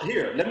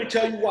here, let me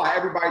tell you why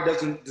everybody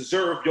doesn't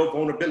deserve your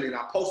vulnerability. And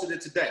I posted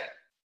it today.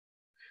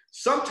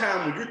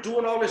 Sometimes when you're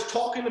doing all this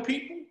talking to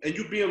people and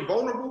you being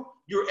vulnerable,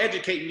 you're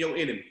educating your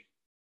enemy.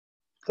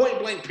 Point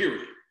blank,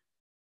 period.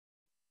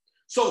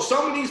 So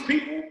some of these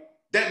people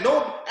that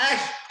know,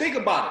 think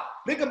about it.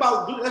 Think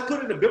about, let's put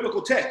it in the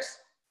biblical text.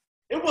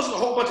 It wasn't a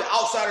whole bunch of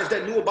outsiders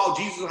that knew about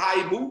Jesus and how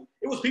he moved.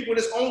 It was people in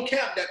his own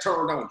camp that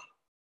turned on him.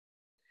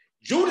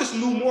 Judas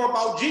knew more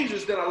about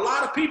Jesus than a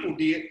lot of people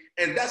did,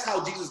 and that's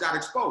how Jesus got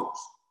exposed.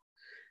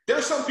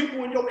 There's some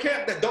people in your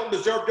camp that don't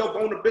deserve your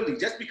vulnerability.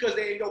 Just because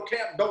they're in your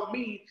camp don't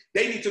mean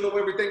they need to know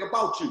everything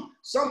about you.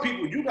 Some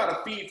people you got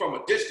to feed from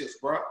a distance,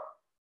 bro.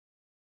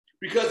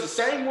 Because the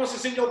same ones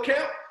that's in your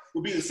camp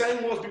will be the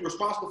same ones be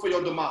responsible for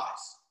your demise.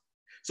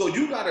 So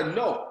you got to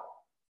know,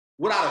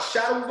 without a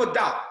shadow of a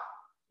doubt,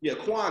 yeah,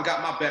 Quan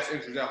got my best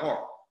interests at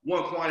heart.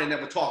 One, Quan ain't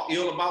never talked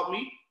ill about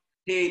me.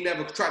 He ain't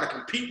never tried to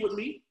compete with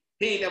me.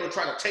 He ain't never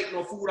tried to take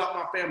no food out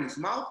my family's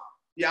mouth.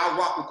 Yeah, I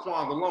rock with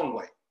Quan the long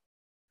way.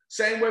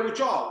 Same way with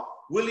y'all,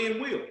 Willie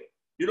and Will.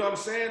 You know what I'm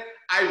saying?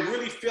 I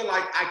really feel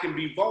like I can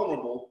be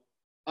vulnerable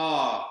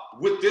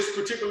with this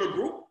particular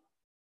group.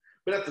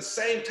 But at the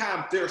same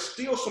time, there are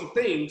still some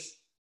things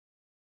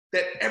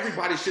that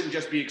everybody shouldn't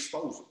just be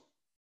exposing.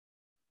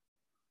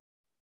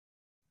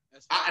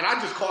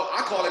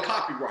 I call it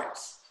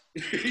copyrights.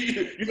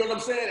 You know what I'm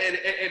saying?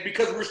 And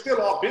because we're still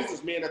all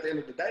businessmen at the end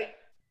of the day.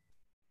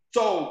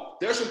 So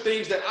there's some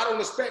things that I don't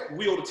expect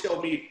Will to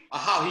tell me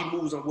how he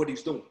moves and what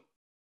he's doing.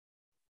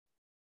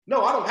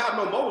 No, I don't have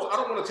no motives. I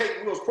don't want to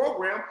take Will's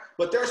program,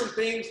 but there's some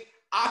things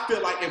I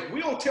feel like if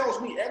Will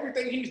tells me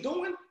everything he's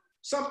doing,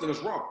 something is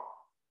wrong.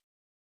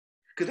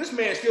 Because this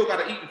man still got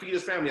to eat and feed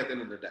his family at the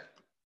end of the day.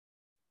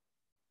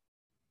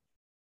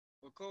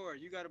 Well, Corey,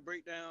 you got to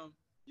break down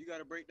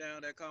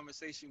that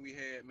conversation we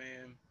had,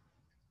 man,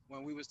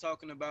 when we was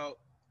talking about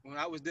when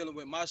I was dealing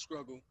with my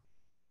struggle,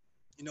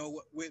 you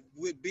know,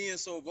 with being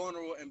so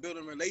vulnerable and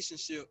building a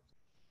relationship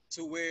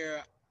to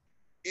where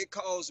it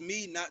caused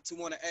me not to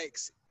want to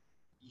ask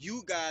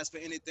you guys for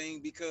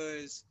anything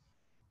because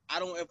I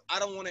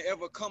don't want to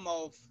ever come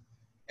off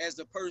as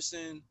the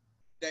person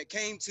that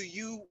came to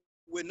you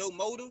with no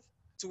motive,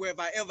 to where if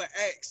I ever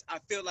ask, I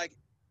feel like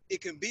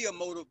it can be a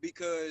motive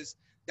because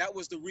that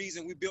was the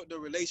reason we built the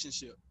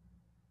relationship.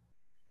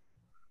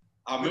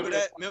 Remember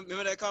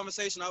that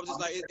conversation? I was just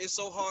like, it's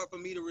so hard for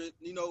me to,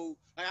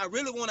 like I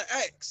really want to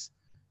ask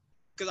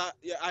because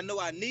I know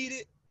I need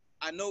it.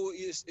 I know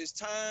it's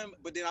time,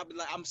 but then I'll be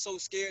like, I'm so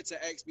scared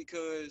to ask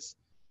because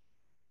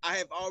I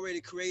have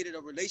already created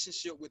a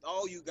relationship with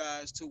all you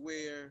guys to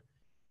where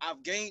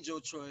I've gained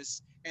your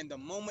trust. And the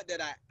moment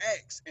that I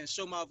ask and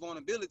show my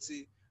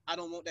vulnerability, I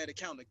don't want that to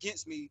count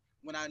against me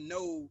when I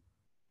know,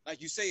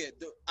 like you said,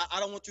 I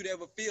don't want you to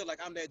ever feel like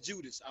I'm that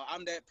Judas.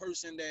 I'm that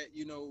person that,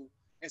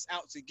 is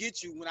out to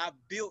get you when I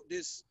built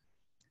this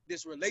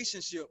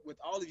relationship with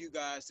all of you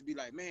guys to be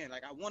like, man,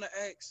 like I want to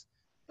ask,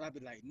 but I'd be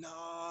like,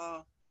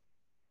 nah.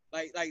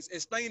 Like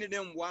explain to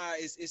them why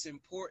it's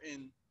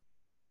important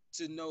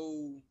to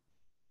know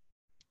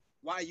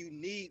why you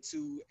need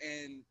to,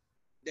 and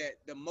that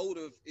the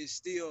motive is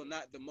still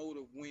not the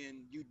motive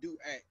when you do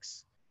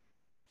ask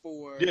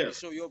to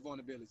show your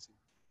vulnerability.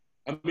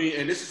 I mean,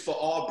 and this is for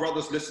all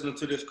brothers listening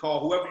to this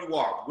call, whoever you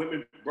are,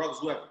 women, brothers,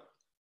 whoever.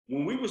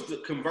 When we was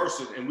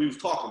conversing and we was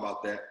talking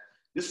about that,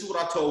 this is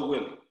what I told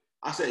Willie.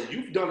 I said,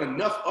 you've done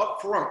enough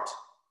up front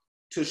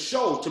to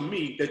show to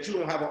me that you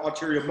don't have an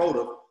ulterior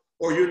motive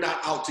or you're not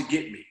out to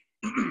get me.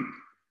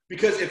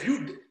 Because if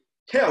you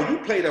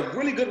played a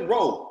really good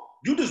role,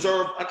 you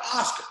deserve an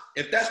Oscar.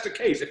 If that's the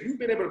case, if you've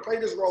been able to play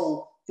this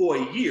role for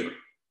a year,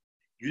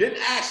 you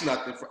didn't ask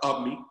nothing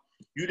of me.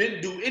 You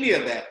didn't do any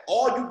of that.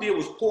 All you did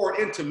was pour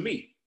it into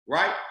me,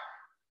 right?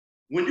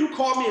 When you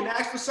call me and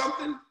ask for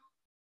something,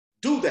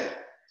 do that.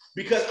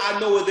 Because I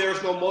know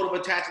there's no motive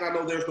attached and I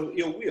know there's no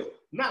ill will.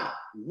 Now,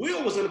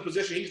 Will was in a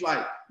position, he's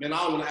like, man, I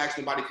don't want to ask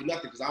nobody for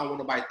nothing because I don't want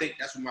nobody to think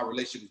that's what my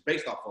relationship is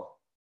based off of.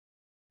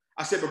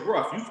 I said, but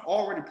bro, if you've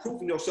already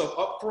proven yourself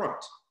up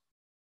front,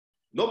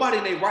 nobody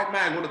in their right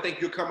mind want to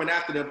think you're coming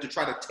after them to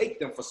try to take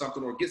them for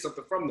something or get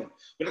something from them.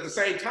 But at the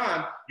same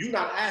time, you're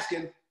not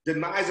asking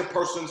denies a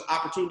person's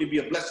opportunity to be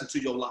a blessing to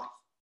your life.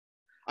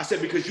 I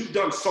said, because you've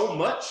done so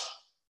much,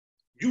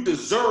 you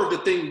deserve the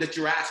thing that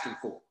you're asking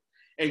for.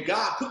 And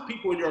God put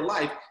people in your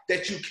life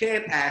that you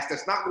can ask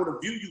that's not going to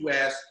view you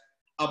as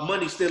a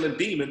money-stealing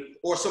demon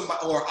or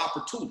somebody or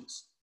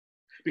opportunist.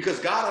 Because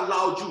God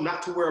allowed you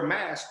not to wear a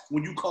mask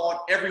when you called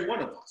every one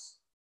of us.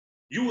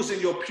 You was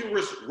in your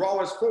purest,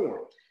 rawest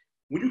form.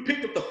 When you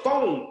picked up the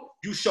phone,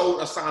 you showed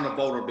a sign of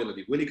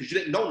vulnerability, Willie, because you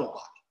didn't know nobody.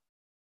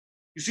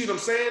 You see what I'm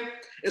saying?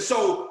 And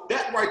so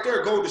that right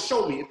there goes to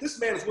show me, if this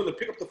man is willing to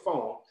pick up the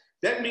phone,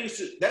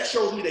 that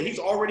shows me that he's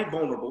already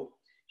vulnerable.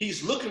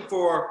 He's looking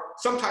for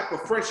some type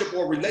of friendship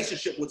or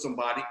relationship with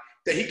somebody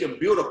that he can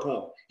build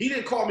upon. He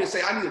didn't call me and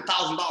say, I need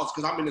 $1,000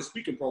 because I'm in a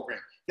speaking program.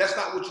 That's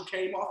not what you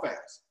came off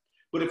as.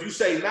 But if you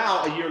say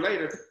now, a year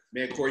later,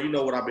 man, Corey, you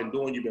know what I've been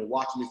doing. You've been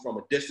watching me from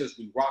a distance.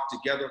 We rock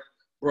together.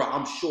 Bro,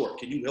 I'm short.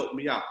 Can you help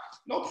me out?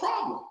 No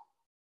problem.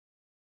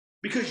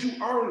 Because you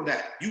earned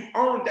that. You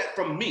earned that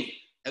from me,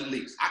 at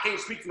least. I can't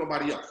speak for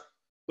nobody else.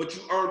 But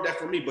you earned that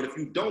from me. But if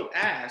you don't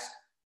ask,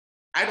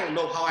 I don't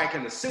know how I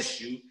can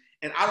assist you.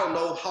 And I don't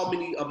know how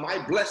many of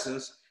my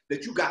blessings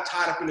that you got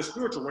tied up in the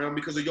spiritual realm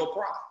because of your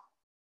pride.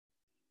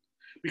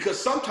 Because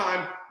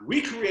sometimes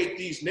we create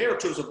these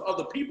narratives of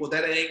other people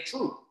that it ain't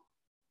true.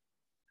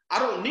 I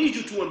don't need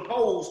you to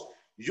impose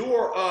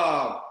your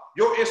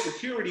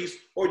insecurities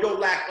or your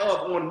lack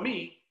of on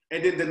me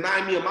and then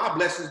deny me of my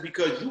blessings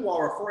because you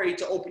are afraid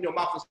to open your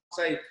mouth and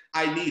say,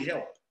 I need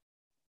help.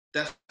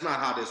 That's not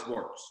how this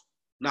works.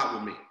 Not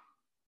with me.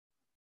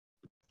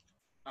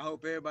 I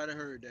hope everybody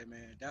heard that,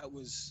 man. That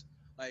was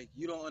like,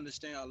 you don't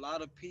understand. A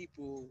lot of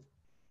people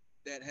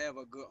that have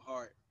a good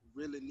heart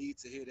really need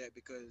to hear that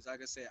because,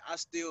 like I said, I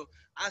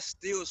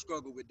still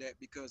struggle with that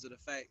because of the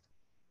fact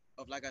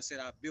of, like I said,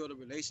 I build a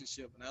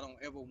relationship and I don't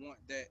ever want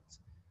that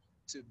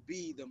to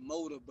be the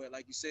motive. But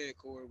like you said,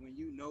 Corey, when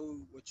you know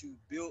what you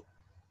built,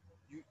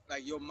 you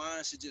like your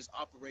mind should just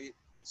operate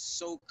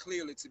so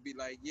clearly to be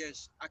like,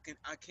 yes, I can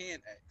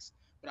ask.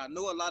 But I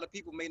know a lot of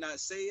people may not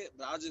say it,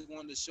 but I just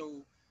wanted to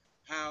show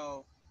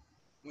how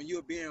when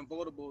you're being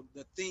vulnerable,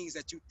 the things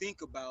that you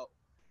think about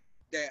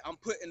that I'm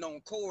putting on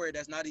Corey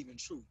that's not even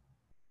true.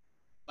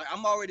 Like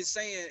I'm already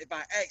saying if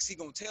I ask, he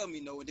gonna tell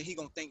me no, and then he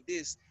gonna think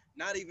this.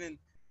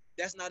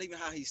 That's not even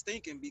how he's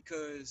thinking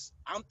because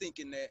I'm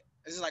thinking that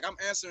it's just like I'm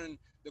answering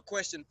the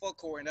question for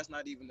Corey, and that's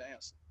not even the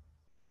answer.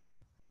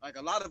 Like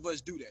a lot of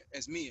us do that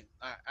as men.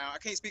 I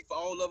can't speak for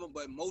all of them,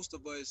 but most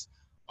of us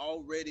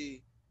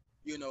already,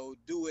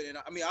 do it. And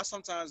I mean, I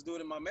sometimes do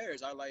it in my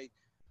marriage.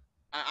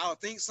 I'll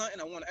think something,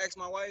 I want to ask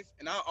my wife,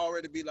 and I'll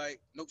already be like,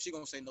 nope, she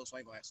gonna say no, so I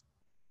ain't gonna ask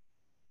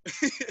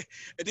her.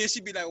 And then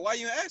she'd be like, why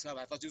you ain't ask me?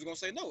 I thought you was gonna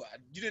say no.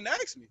 You didn't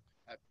ask me.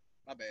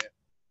 My bad.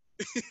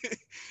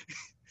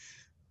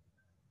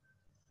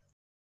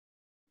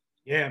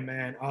 Yeah,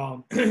 man.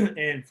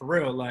 And for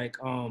real, like,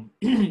 y'all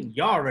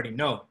already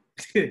know.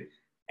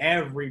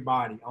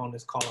 Everybody on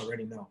this call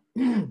already know.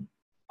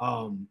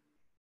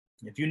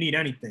 If you need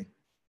anything,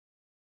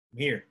 I'm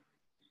here.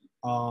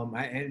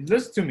 And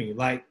listen to me,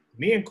 like,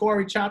 me and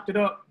Corey chopped it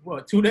up,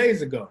 2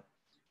 days ago.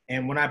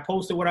 And when I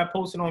posted what I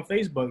posted on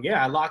Facebook,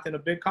 yeah, I locked in a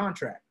big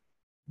contract.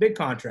 Big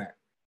contract.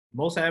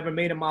 Most I ever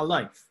made in my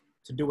life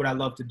to do what I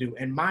love to do.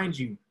 And mind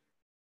you,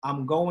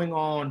 I'm going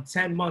on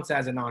 10 months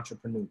as an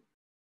entrepreneur.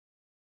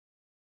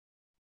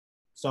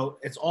 So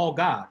it's all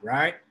God,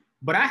 right?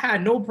 But I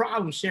had no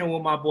problem sharing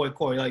with my boy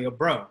Corey, like, yo,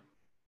 bro,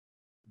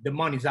 the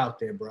money's out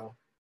there, bro.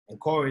 And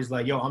Corey's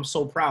like, yo, I'm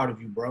so proud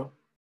of you, bro.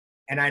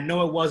 And I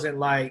know it wasn't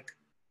like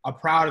a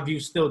proud of you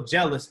still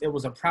jealous. It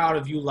was a proud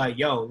of you like,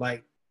 yo,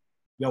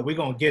 we're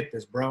going to get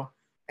this, bro.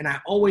 And I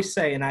always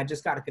say, and I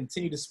just got to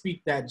continue to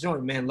speak that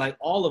joint, man, like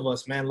all of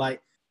us, man,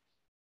 like,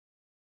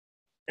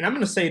 and I'm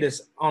going to say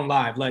this on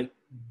live, like,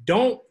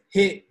 don't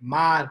hit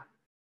my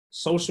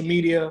social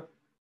media.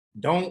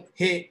 Don't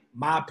hit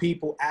my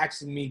people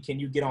asking me, can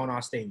you get on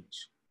our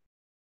stage?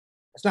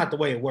 That's not the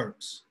way it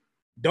works.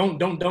 Don't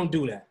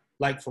do that.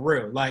 Like, for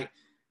real. Like,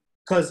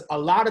 because a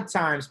lot of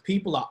times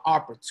people are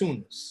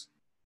opportunists.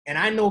 And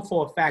I know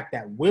for a fact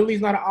that Willie's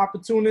not an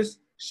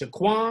opportunist.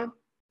 Shaquan,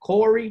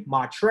 Corey,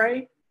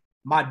 Matre,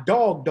 my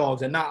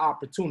dogs are not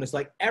opportunists.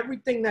 Like,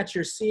 everything that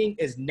you're seeing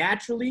is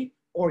naturally,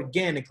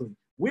 organically.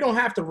 We don't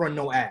have to run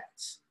no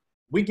ads.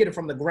 We get it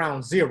from the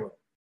ground zero.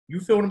 You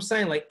feel what I'm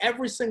saying? Like,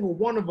 every single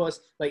one of us,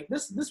 like,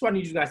 this is what I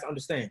need you guys to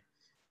understand.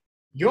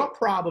 Your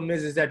problem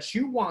is that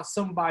you want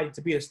somebody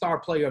to be a star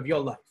player of your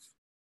life.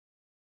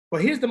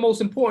 But here's the most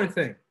important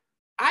thing.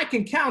 I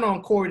can count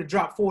on Corey to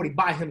drop 40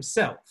 by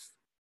himself.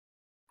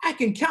 I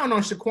can count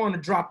on Shaquan to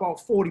drop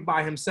off 40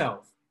 by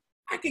himself.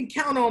 I can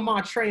count on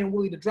Matre and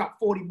Willie to drop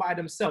 40 by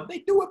themselves. They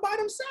do it by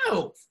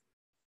themselves.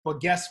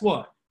 But guess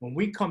what? When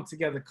we come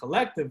together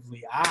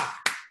collectively,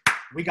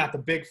 we got the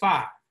big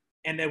five.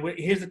 And then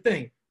here's the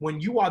thing. When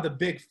you are the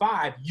big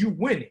five, you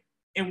win it.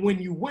 And when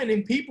you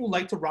winning, people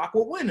like to rock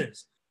with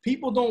winners.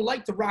 People don't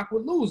like to rock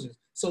with losers.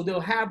 So they'll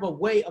have a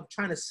way of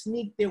trying to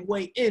sneak their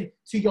way in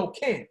to your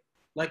camp,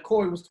 like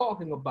Corey was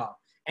talking about,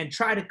 and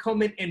try to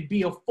come in and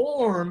be a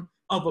form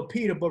of a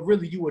Peter, but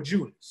really you a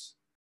Judas.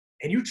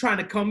 And you trying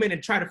to come in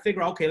and try to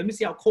figure out, okay, let me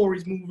see how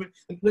Corey's moving.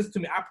 Listen to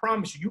me. I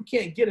promise you, you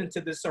can't get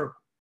into this circle.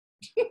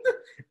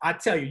 I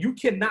tell you, you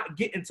cannot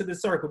get into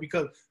this circle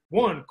because,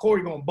 one,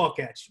 Corey going to buck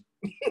at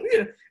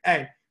you.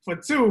 Hey, for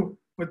two,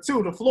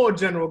 the floor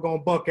general going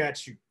to buck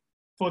at you.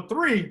 For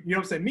three, you know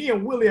what I'm saying? Me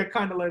and Willie are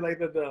kind of like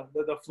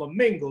the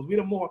flamingos. We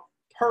the more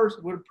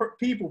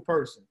people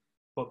person.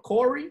 But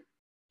Corey,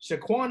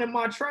 Shaquan, and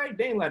Montre,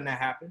 they ain't letting that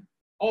happen.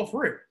 Off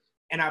rip.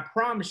 And I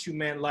promise you,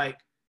 man, like,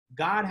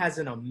 God has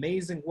an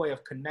amazing way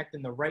of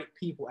connecting the right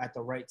people at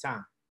the right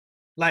time.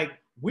 Like,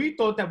 we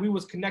thought that we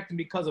was connecting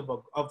because of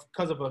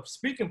a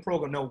speaking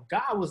program. No,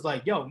 God was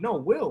like, yo, no,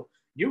 Will,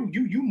 you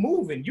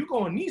moving. You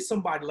gonna need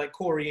somebody like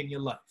Corey in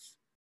your life.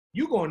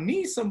 You gonna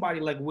need somebody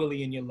like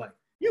Willie in your life.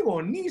 You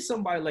gonna need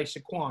somebody like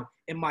Shaquan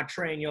and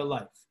Montre in your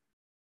life.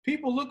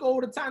 People look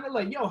over the time, they're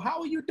like, yo, how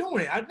are you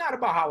doing it? It's not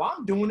about how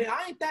I'm doing it.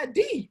 I ain't that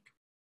deep.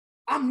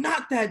 I'm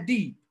not that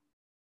deep.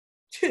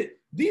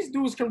 These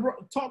dudes can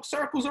talk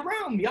circles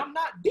around me. I'm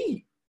not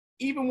deep.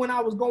 Even when I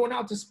was going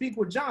out to speak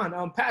with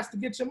John, Pastor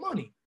Get Your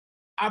Money.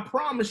 I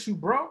promise you,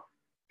 bro.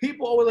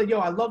 People always like, yo,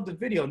 I love the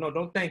video. No,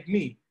 don't thank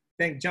me.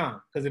 Thank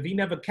John. Because if he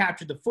never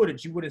captured the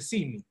footage, you wouldn't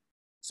see me.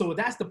 So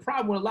that's the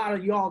problem with a lot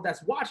of y'all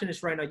that's watching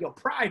this right now. You're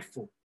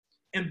prideful.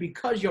 And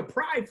because you're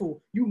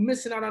prideful, you're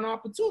missing out on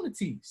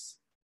opportunities.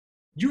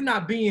 You're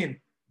not being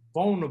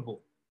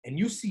vulnerable. And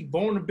you see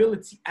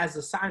vulnerability as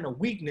a sign of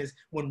weakness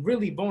when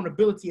really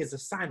vulnerability is a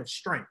sign of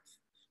strength.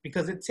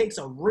 Because it takes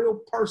a real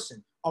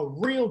person, a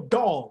real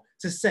dog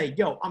to say,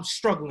 yo, I'm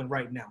struggling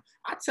right now.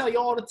 I tell you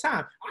all the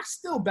time, I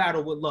still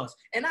battle with lust.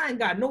 And I ain't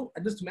got no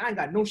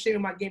shame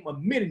in my game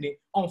admitting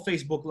it on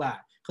Facebook Live.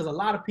 Because a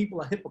lot of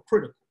people are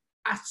hypocritical.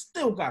 I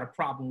still got a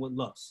problem with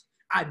lust.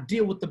 I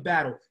deal with the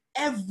battle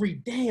every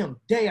damn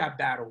day. I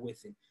battle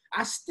with it.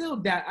 I still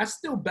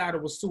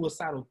battle with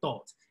suicidal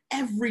thoughts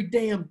every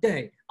damn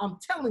day. I'm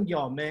telling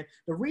y'all, man,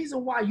 the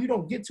reason why you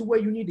don't get to where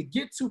you need to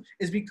get to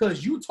is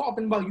because you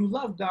talking about you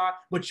love God,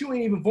 but you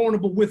ain't even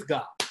vulnerable with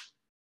God.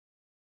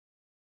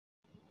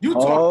 You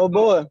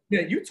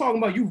talking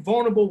about you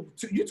vulnerable.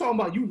 You talking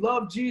about you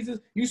love Jesus.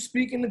 You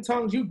speak in the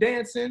tongues. You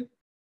dancing.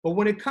 But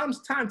when it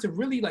comes time to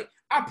really, like,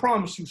 I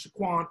promise you,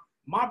 Shaquan,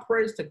 my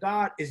prayers to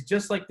God is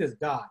just like this.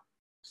 God,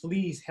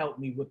 please help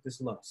me with this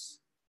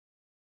lust.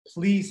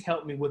 Please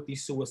help me with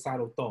these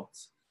suicidal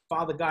thoughts.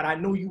 Father God, I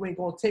know you ain't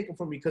going to take them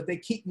from me because they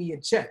keep me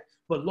in check.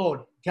 But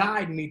Lord,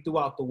 guide me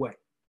throughout the way.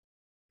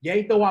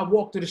 Yea, though I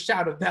walk through the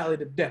shadow of the valley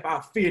of death,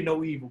 I'll fear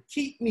no evil.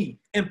 Keep me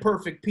in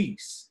perfect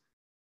peace.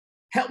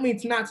 Help me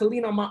not to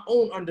lean on my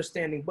own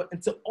understanding, but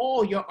into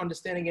all your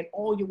understanding and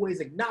all your ways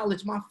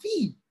acknowledge my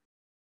feet.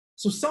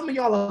 So some of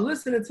y'all are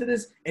listening to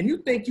this and you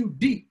think you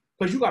deep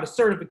because you got a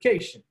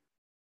certification.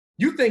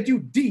 You think you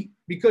deep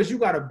because you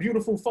got a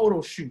beautiful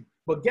photo shoot.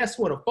 But guess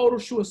what? A photo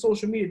shoot and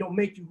social media don't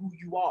make you who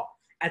you are.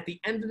 At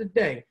the end of the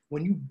day,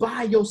 when you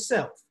buy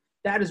yourself,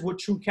 that is what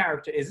true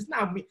character is. It's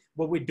not me,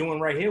 what we're doing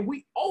right here.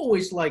 We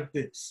always like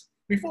this.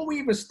 Before we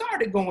even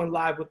started going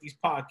live with these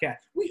podcasts,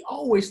 we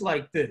always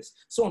like this.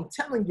 So I'm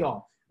telling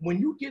y'all, when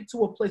you get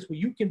to a place where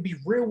you can be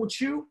real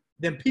with you,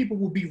 then people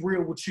will be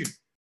real with you.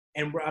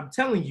 And I'm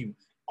telling you,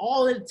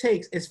 all it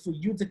takes is for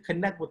you to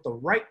connect with the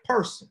right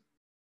person.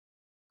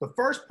 The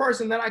first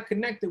person that I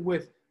connected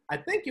with, I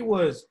think it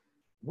was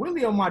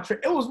Willie on my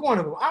trip. It was one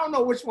of them. I don't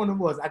know which one it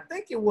was. I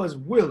think it was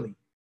Willie.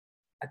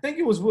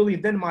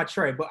 Then my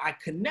tray, but I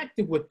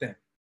connected with them.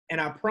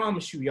 And I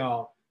promise you,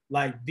 y'all,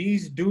 like,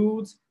 these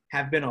dudes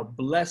have been a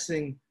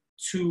blessing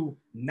to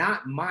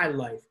not my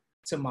life,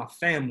 to my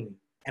family.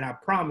 And I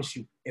promise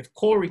you, if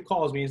Corey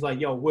calls me, he's like,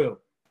 yo, Will,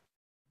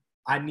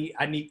 I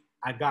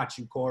got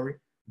you, Corey.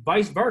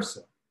 Vice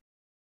versa.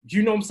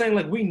 You know what I'm saying?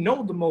 Like, we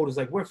know the motives,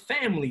 like, we're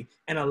family.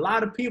 And a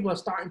lot of people are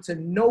starting to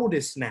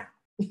notice now.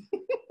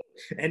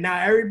 And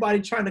now everybody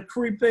trying to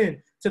creep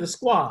in to the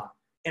squad.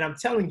 And I'm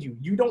telling you,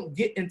 you don't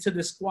get into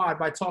the squad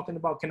by talking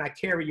about, can I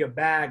carry your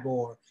bag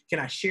or can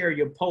I share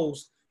your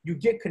post? You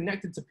get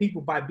connected to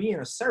people by being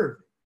a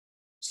servant.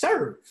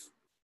 Serve.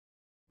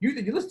 You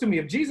listen to me.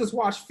 If Jesus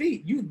washed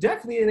feet, you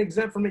definitely ain't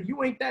exempt from it.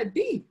 You ain't that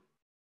deep.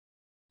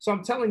 So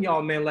I'm telling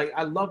y'all, man, like,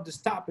 I love this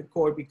topic,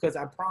 Corey, because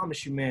I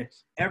promise you, man,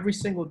 every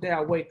single day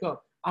I wake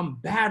up, I'm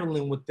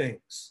battling with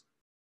things.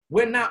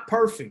 We're not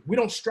perfect. We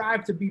don't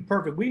strive to be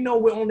perfect. We know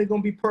we're only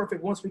going to be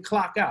perfect once we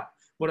clock out.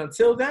 But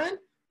until then,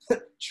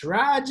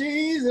 try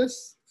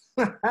Jesus.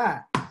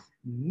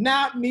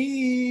 Not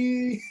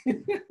me.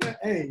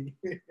 Hey.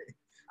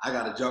 I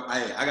got to jump.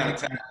 I got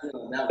to tap in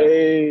on that one.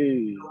 Hey.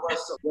 You know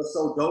what's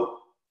so dope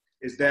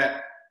is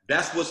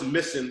that's what's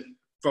missing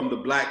from the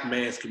black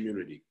man's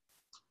community.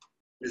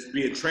 It's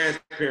being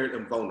transparent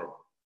and vulnerable.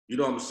 You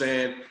know what I'm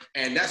saying?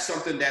 And that's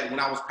something that when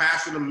I was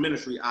pastoring the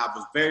ministry, I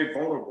was very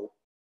vulnerable.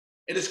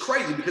 And it's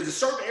crazy because in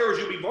certain areas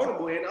you'll be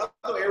vulnerable and in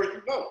other areas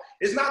you won't.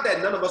 It's not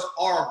that none of us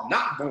are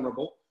not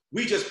vulnerable.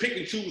 We just pick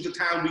and choose the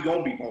time we're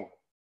going to be vulnerable.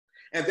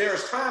 And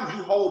there's times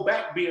you hold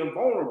back being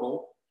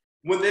vulnerable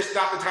when it's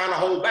not the time to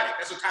hold back.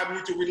 That's the time you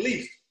need to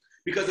release.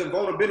 Because in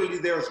vulnerability,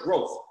 there's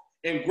growth.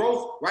 In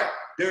growth, right,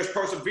 there's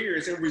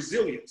perseverance and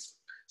resilience.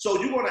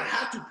 So you're going to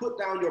have to put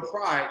down your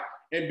pride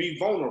and be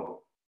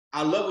vulnerable.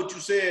 I love what you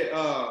said,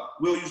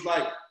 Will. You was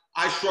like,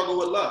 I struggle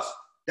with lust.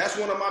 That's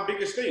one of my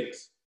biggest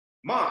things.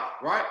 Mine,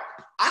 right?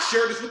 I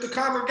share this with the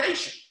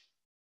congregation.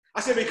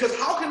 I said, because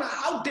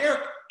how dare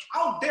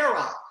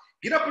I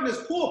get up in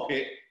this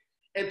pulpit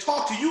and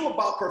talk to you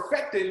about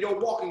perfecting your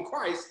walk in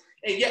Christ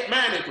and yet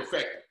mine ain't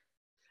perfected.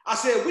 I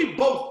said, we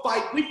both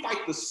fight. We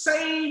fight the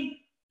same.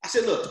 I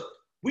said, look,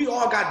 we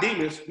all got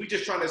demons. We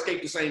just trying to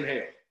escape the same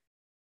hell.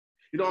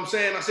 You know what I'm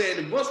saying? I said,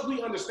 and once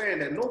we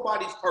understand that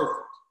nobody's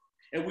perfect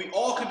and we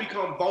all can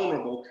become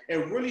vulnerable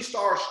and really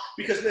start,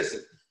 because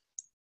listen,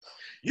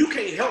 you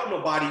can't help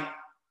nobody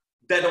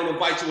that don't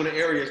invite you in the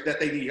areas that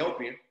they need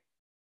help in.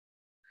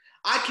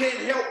 I can't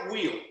help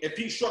Will if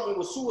he's struggling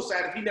with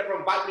suicide if he never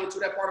invited me into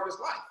that part of his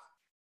life.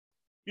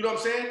 You know what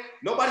I'm saying?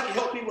 Nobody can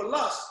help me with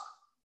lust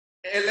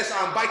unless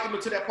I invite them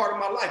into that part of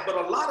my life. But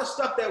a lot of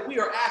stuff that we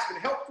are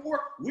asking help for,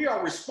 we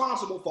are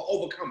responsible for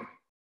overcoming.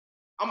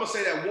 I'm going to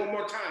say that one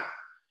more time.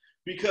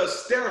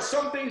 Because there are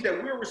some things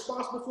that we're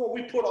responsible for,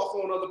 we put off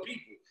on other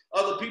people.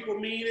 Other people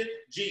meaning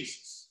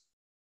Jesus.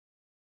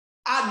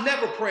 I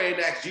never pray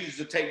and ask Jesus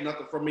to take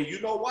nothing from me.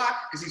 You know why?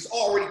 Because he's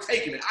already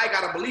taken it. I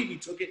got to believe he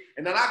took it,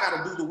 and then I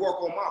got to do the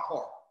work on my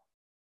part.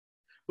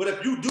 But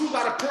if you do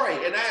got to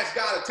pray and ask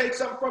God to take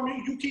something from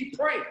you, you keep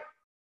praying.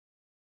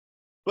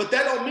 But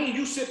that don't mean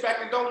you sit back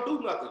and don't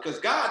do nothing, because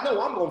God knows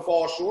I'm going to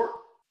fall short.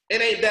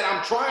 It ain't that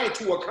I'm trying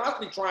to or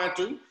constantly trying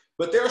to,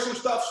 but there's some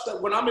stuff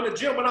that when I'm in the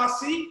gym and I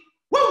see,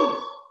 woo,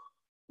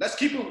 let's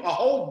keep it a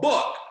whole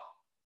buck.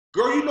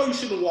 Girl, you know you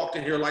shouldn't have walked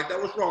in here like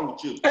that. What's wrong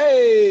with you?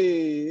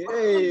 Hey.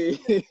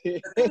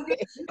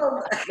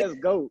 Let's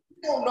go.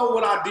 You don't know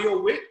what I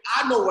deal with.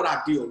 I know what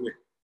I deal with.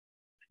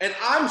 And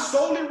I'm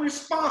solely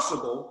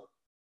responsible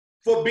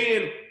for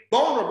being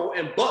vulnerable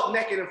and butt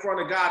naked in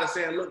front of God and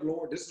saying, look,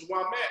 Lord, this is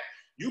where I'm at.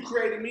 You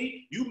created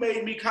me. You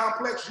made me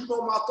complex. You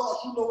know my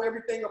thoughts. You know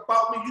everything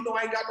about me. You know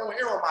I ain't got no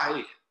hair on my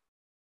head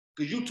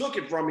because you took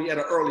it from me at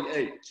an early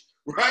age,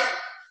 right?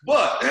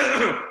 But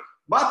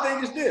my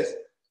thing is this.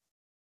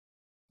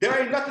 There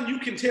ain't nothing you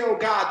can tell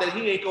God that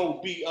he ain't going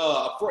to be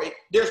afraid.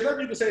 There's nothing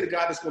you can say to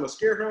God that's going to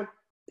scare him,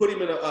 put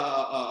him in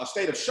a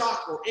state of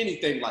shock or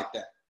anything like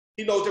that.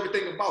 He knows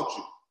everything about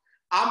you.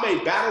 I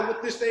may battle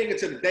with this thing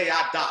until the day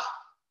I die.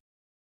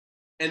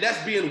 And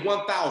that's being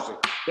 1,000.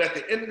 But at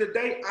the end of the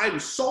day, I'm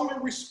solely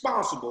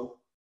responsible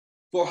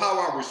for how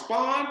I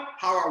respond,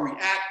 how I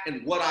react,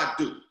 and what I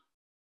do.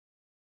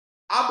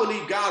 I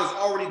believe God has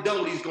already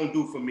done what he's going to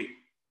do for me.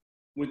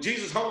 When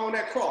Jesus hung on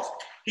that cross,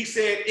 he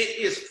said, it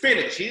is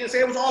finished. He didn't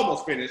say it was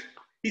almost finished.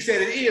 He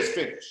said, it is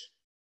finished.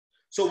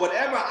 So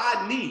whatever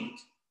I need,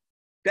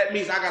 that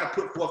means I got to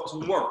put forth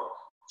some work.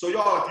 So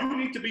y'all, if you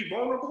need to be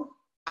vulnerable,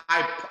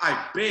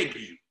 I beg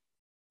you,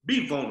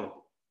 be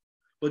vulnerable.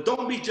 But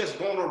don't be just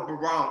vulnerable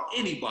around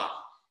anybody.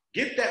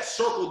 Get that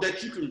circle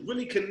that you can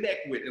really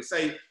connect with and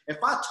say, if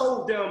I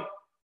told them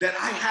that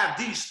I have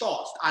these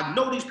thoughts, I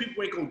know these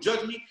people ain't going to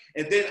judge me,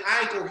 and then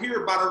I ain't going to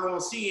hear about it on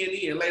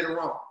CNN later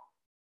on.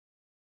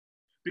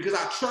 Because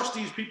I trust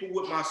these people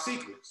with my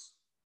secrets.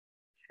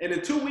 And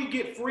until we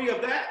get free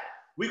of that,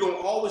 we're going to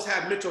always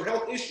have mental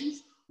health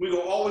issues. We're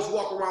going to always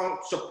walk around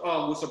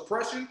with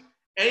suppression,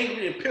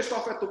 angry and pissed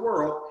off at the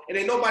world, and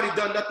ain't nobody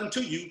done nothing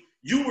to you.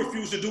 You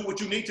refuse to do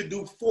what you need to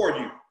do for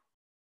you.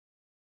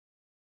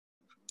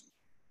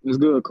 It's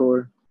good,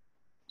 Corey.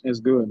 It's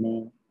good,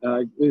 man.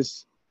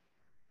 It's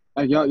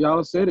like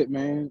y'all said it,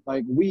 man.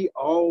 Like we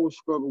all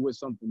struggle with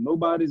something.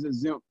 Nobody's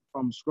exempt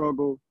from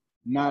struggle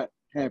not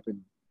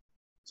happening.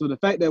 So the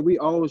fact that we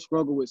all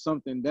struggle with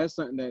something, that's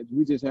something that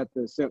we just have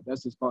to accept.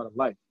 That's just part of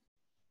life.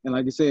 And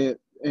like I said,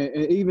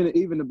 and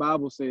even the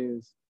Bible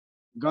says,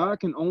 God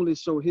can only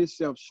show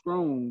himself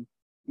strong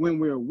when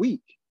we're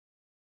weak.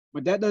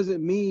 But that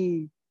doesn't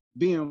mean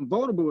being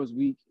vulnerable is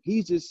weak.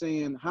 He's just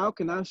saying, how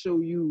can I show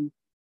you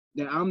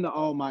that I'm the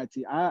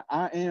Almighty?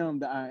 I am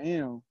the I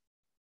am,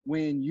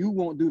 when you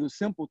won't do the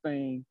simple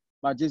thing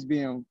by just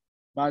being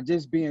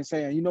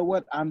saying, you know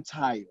what, I'm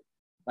tired.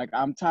 Like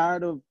I'm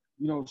tired of,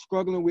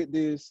 struggling with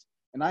this,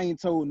 and I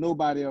ain't told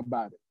nobody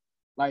about it.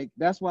 Like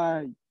that's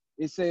why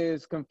it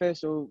says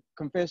confess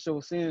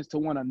your sins to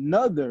one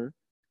another,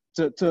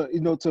 to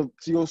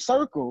your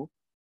circle,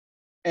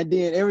 and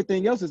then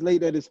everything else is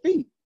laid at his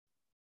feet.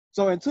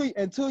 So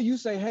until you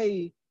say,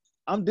 hey,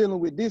 I'm dealing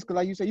with this, because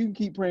like you say, you can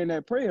keep praying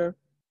that prayer,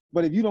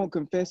 but if you don't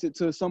confess it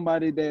to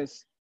somebody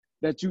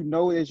that you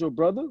know is your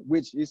brother,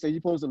 which you say you're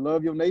supposed to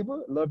love your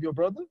neighbor, love your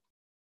brother,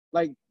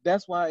 like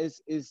that's why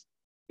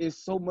it's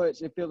so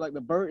much, it feels like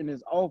the burden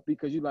is off,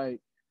 because you're like,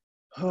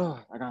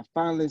 like I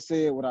finally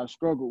said what I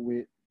struggled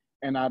with,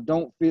 and I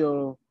don't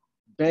feel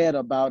bad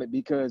about it,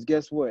 because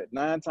guess what?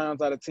 9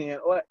 times out of 10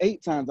 or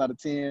 8 times out of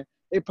 10,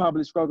 they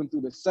probably struggling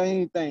through the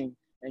same thing.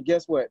 And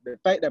guess what? The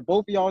fact that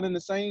both of y'all in the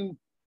same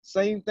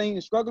thing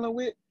and struggling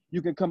with,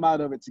 you can come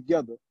out of it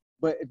together.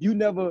 But if you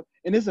never,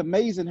 and it's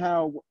amazing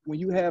how when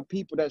you have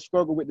people that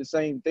struggle with the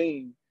same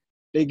thing,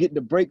 they get the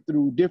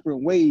breakthrough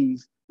different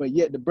ways, but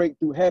yet the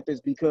breakthrough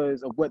happens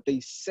because of what they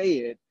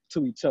said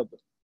to each other.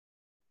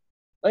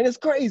 Like it's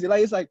crazy.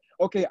 Like it's like,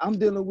 okay, I'm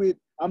dealing with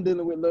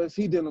lust,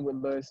 he dealing with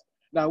lust.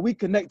 Now we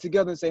connect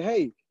together and say,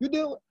 hey, you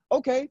deal,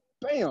 okay,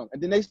 bam.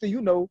 And the next thing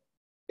you know,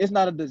 it's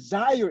not a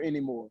desire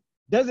anymore.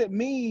 Doesn't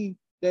mean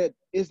that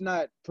it's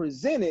not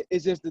presented,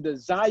 it's just the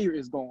desire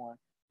is gone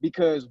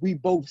because we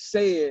both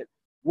said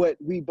what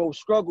we both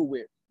struggle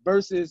with.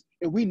 Versus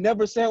if we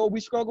never said what we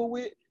struggle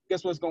with,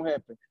 guess what's gonna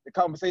happen? The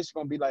conversation's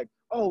gonna be like,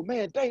 oh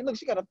man, dang, look,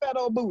 she got a fat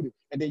old booty.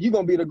 And then you're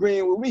gonna be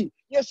agreeing with me.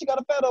 Yeah, she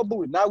got a fat old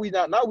booty. Now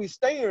we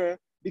staring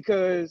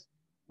because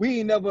we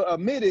ain't never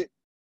admitted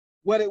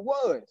what it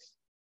was.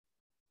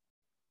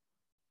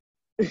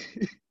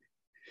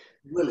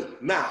 Willie,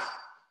 now,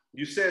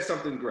 you said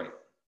something great.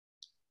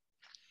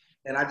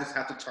 And I just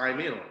have to chime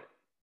in on it.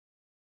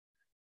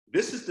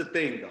 This is the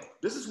thing, though.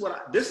 This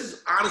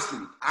is honestly,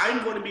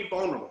 I'm going to be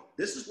vulnerable.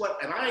 This is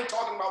what, and I ain't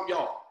talking about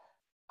y'all.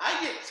 I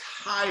get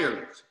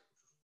tired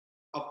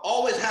of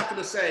always having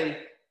to say,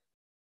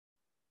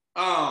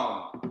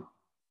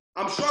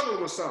 I'm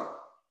struggling with something,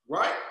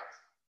 right?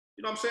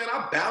 You know what I'm saying?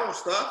 I battle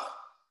stuff.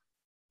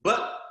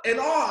 But in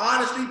all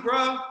honesty,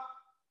 bro,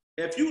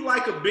 if you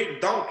like a big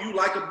dunk, you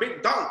like a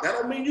big dunk. That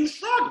don't mean you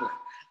struggling.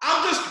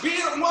 I'm just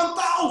being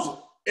 1,000.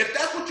 If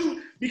that's what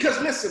you, because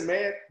listen,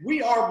 man,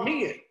 we are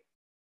men.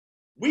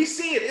 We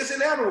see it. It's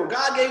inevitable.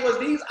 God gave us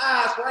these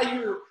eyes right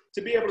here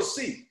to be able to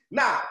see.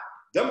 Now,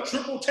 them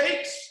triple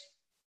takes,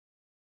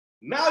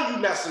 now you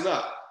messing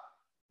up.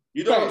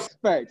 You know facts,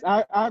 what I'm saying?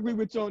 Facts. I agree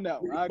with you on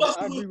that one. I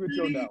agree with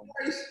you on that one.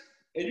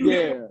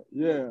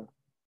 Yeah.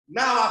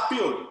 Now I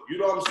feel you. You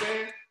know what I'm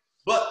saying?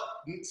 But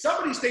some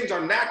of these things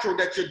are natural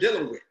that you're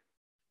dealing with.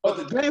 But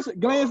the glancing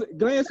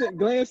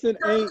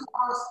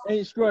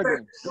ain't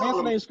struggling.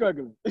 Glancing ain't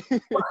struggling.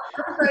 Everything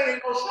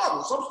ain't no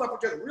struggle. Some stuff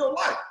is just real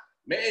life.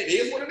 Man, it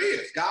is what it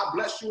is. God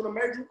bless you in a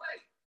major way.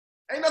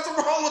 Ain't nothing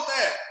wrong with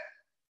that.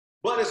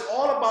 But it's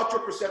all about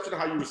your perception of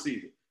how you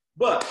receive it.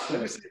 But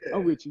let me say that.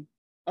 I'm with you.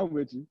 I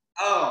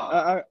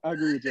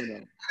agree with you now.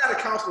 I got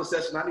a counseling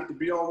session I need to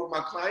be on with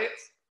my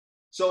clients.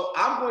 So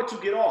I'm going to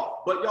get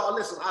off. But y'all,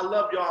 listen, I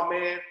love y'all,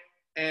 man.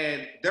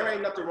 And there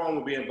ain't nothing wrong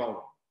with being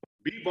vulnerable.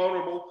 Be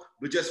vulnerable,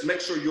 but just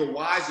make sure you're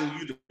wise and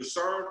you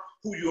discern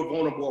who you're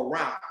vulnerable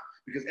around.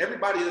 Because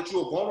everybody that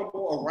you're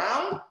vulnerable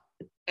around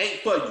ain't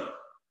for you.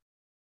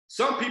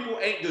 Some people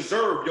ain't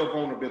deserve your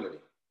vulnerability,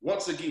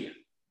 once again.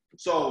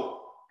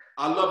 So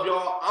I love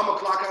y'all. I'm going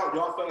to clock out.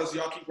 Y'all fellas,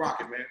 y'all keep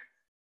rocking, man.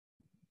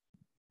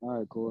 All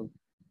right, Corey.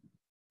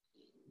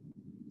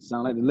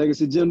 Sound like the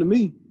Legacy Gym to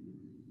me.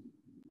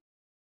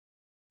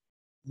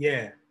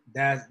 Yeah,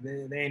 there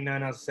ain't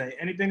nothing else to say.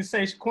 Anything to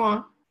say,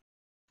 Shaquan?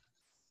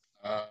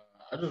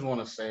 I just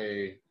want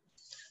to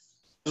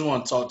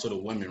talk to the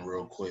women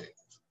real quick,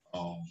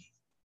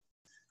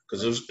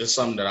 because it's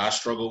something that I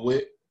struggled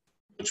with,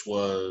 which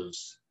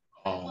was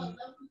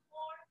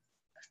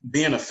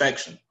being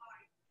affectionate,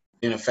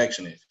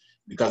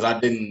 because I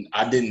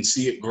didn't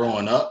see it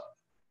growing up.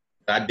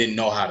 I didn't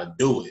know how to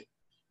do it,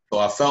 so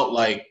I felt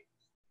like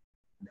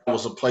that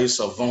was a place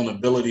of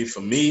vulnerability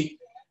for me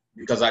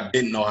because I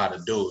didn't know how to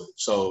do it.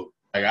 So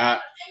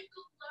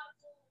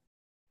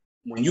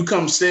when you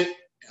come sit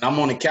and I'm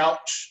on the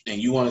couch and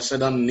you want to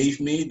sit underneath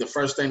me, the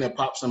first thing that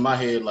pops in my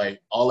head,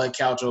 like, all that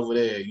couch over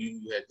there,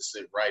 you had to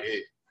sit right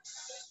here.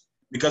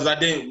 Because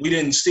we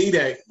didn't see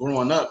that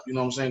growing up, you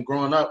know what I'm saying?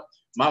 Growing up,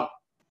 my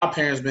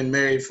parents been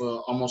married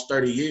for almost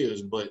 30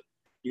 years, but,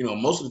 you know,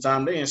 most of the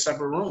time they in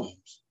separate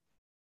rooms.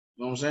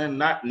 You know what I'm saying?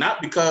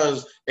 Not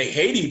because they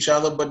hate each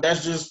other, but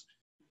that's just,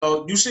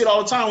 you see it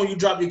all the time when you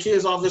drop your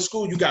kids off at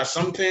school. You got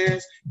some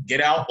parents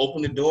get out,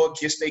 open the door,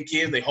 kiss their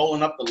kids, they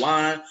holding up the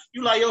line.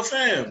 You like, yo,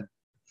 fam,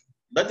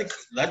 let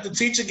the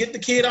teacher get the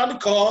kid out of the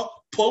car,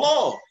 pull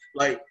off.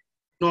 Like, you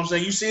know what I'm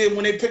saying? You see it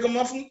when they pick them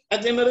up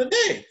at the end of the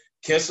day.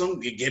 Kiss them,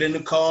 get in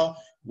the car.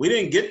 We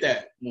didn't get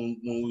that when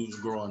we was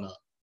growing up.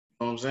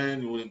 You know what I'm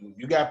saying? When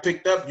you got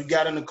picked up, you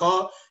got in the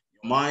car,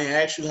 your mom ain't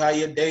asked you how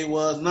your day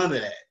was, none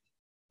of that.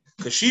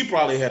 Because she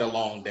probably had a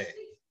long day.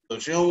 So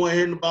she don't want to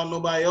hear about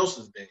nobody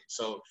else's day.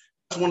 So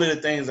that's one of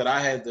the things that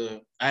I had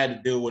to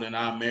deal with in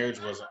our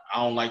marriage was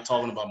I don't like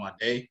talking about my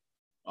day.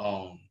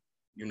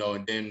 You know,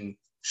 and then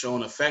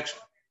showing affection.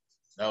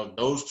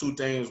 Those two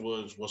things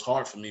was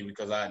hard for me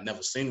because I had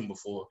never seen them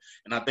before.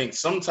 And I think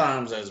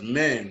sometimes as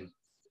men,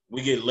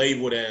 we get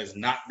labeled as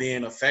not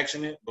being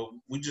affectionate, but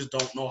we just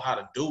don't know how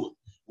to do it.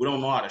 We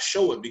don't know how to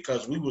show it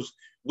because we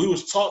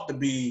was taught to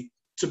be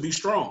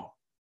strong.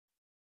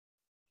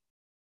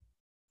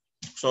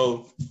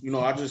 So, you know,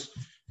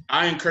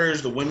 I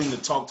encourage the women to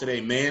talk to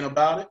their man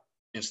about it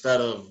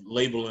instead of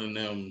labeling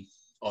them,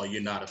 oh,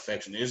 you're not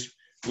affectionate.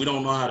 We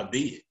don't know how to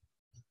be it.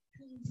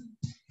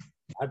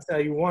 I tell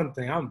you one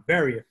thing, I'm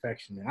very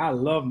affectionate. I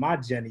love my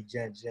Jenny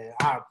Jen.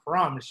 I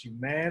promise you,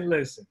 man.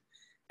 Listen,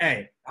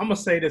 hey, I'm going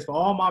to say this for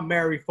all my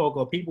married folk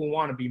or people who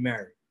want to be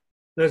married.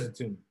 Listen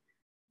to me.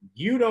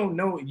 You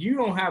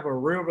don't have a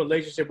real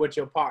relationship with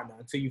your partner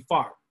until you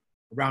fart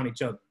around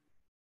each other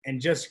and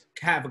just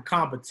have a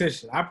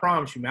competition. I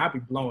promise you, man, I be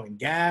blowing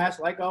gas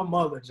like a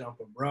mother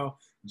jumper, bro.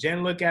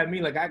 Jen look at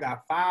me like I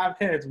got 5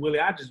 heads, Willie.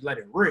 I just let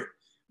it rip.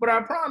 But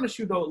I promise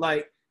you, though,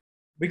 like,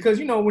 because,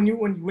 you know, when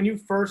you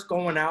first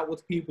going out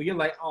with people, you're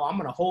like, oh, I'm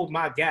going to hold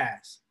my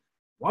gas.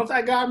 Once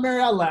I got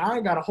married, I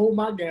ain't got to hold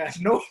my gas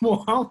no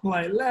more. I'm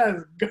like,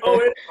 let's go.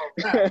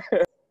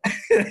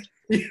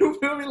 You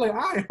feel me? Like,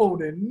 I ain't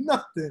holding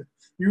nothing.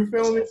 You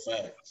feel me?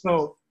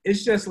 So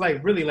it's just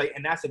like really like,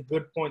 and that's a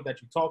good point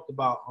that you talked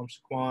about,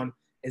 Shaquan,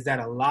 is that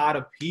a lot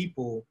of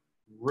people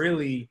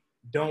really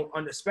don't,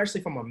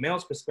 especially from a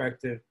male's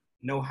perspective,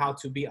 know how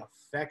to be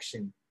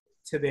affectionate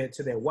to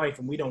their wife,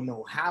 and we don't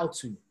know how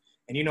to.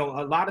 And, you know,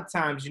 a lot of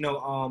times, you know,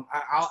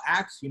 I'll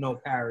ask, you know,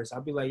 Paris,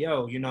 I'll be like,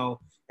 yo, you know,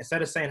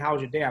 instead of saying, how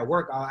was your day at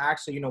work, I'll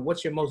ask you, you know,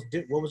 what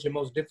was your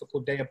most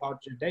difficult day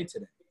about your day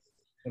today? You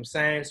know what I'm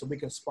saying? So we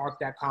can spark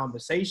that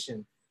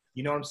conversation.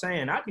 You know what I'm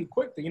saying? I'd be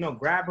quick to, you know,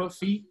 grab her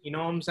feet, you know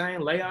what I'm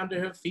saying? Lay under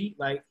her feet.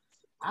 Like,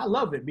 I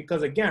love it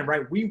because, again,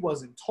 right, we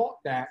wasn't taught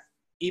that,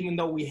 even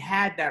though we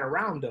had that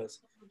around us.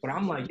 But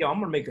I'm like, yo, I'm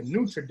going to make a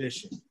new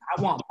tradition.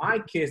 I want my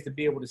kids to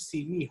be able to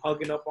see me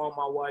hugging up on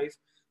my wife,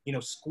 you know,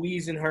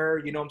 squeezing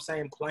her, you know what I'm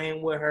saying,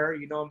 playing with her,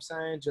 you know what I'm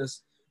saying,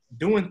 just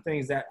doing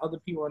things that other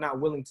people are not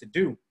willing to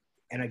do.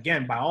 And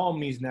again, by all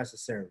means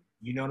necessary,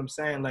 you know what I'm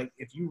saying? Like,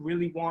 if you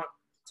really want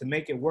to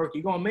make it work,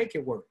 you're going to make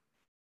it work.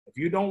 If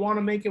you don't want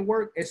to make it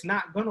work, it's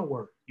not going to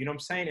work. You know what I'm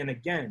saying? And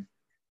again,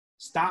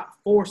 stop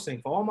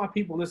forcing. For all my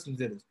people listening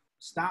to this,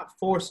 stop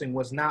forcing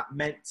what's not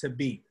meant to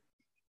be.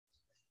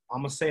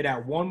 I'm going to say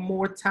that one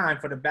more time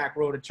for the back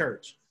row of the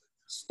church.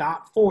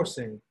 Stop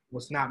forcing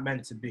what's not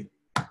meant to be.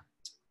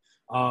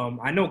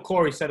 I know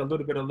Corey said a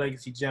little bit of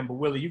Legacy Gem, but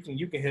Willie, you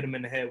can hit him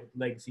in the head with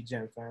Legacy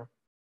Gem, fam.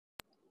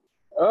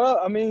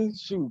 I mean,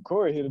 shoot,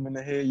 Corey hit him in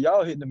the head.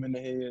 Y'all hit him in the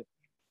head.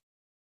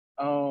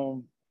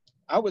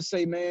 I would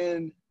say,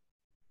 man,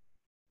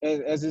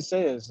 as it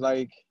says,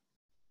 like,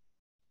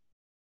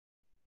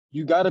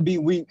 you got to be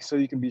weak so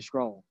you can be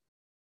strong.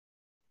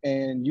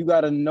 And you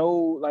got to know,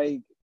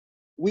 like,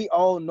 we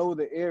all know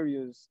the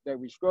areas that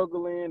we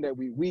struggle in, that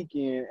we weak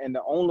in, and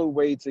the only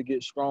way to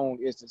get strong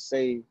is to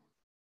say,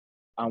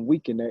 I'm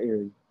weak in that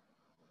area.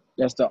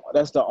 That's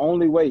the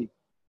only way.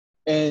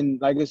 And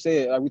like I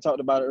said, like we talked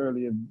about it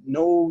earlier,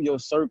 know your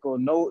circle,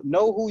 know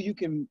who you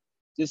can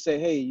just say,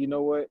 hey, you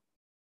know what?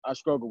 I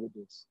struggle with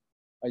this.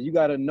 Like, you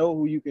got to know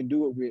who you can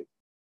do it with,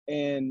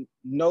 and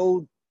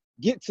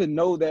get to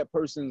know that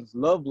person's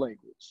love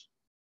language.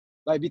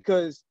 Like,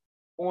 because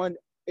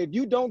if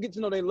you don't get to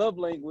know their love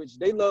language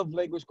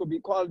could be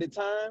quality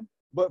time.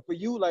 But for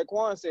you, like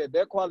Quan said,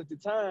 that quality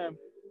time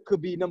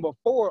could be number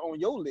 4 on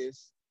your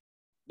list.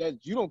 That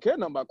you don't care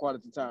nothing about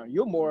quality time.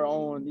 You're more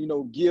on, you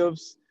know,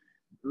 gifts,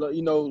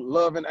 you know,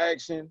 love and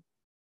action.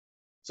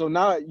 So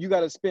now you got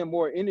to spend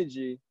more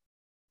energy,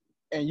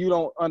 and you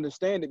don't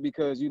understand it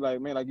because you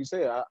like, man, like you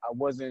said, I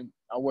wasn't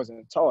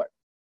taught.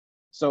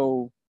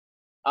 So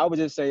I would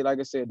just say, like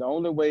I said, the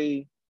only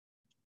way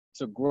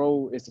to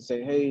grow is to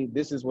say, hey,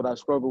 this is what I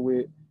struggle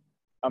with.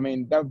 I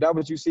mean, that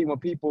what you see when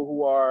people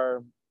who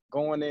are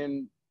going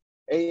in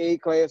AA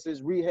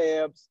classes,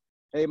 rehabs.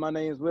 Hey, my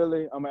name's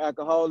Willie. I'm an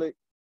alcoholic.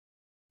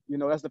 You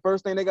know, that's the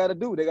first thing they got to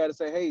do. They got to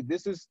say, hey,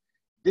 this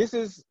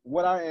is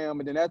what I am.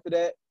 And then after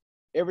that,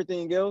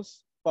 everything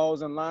else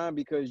falls in line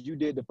because you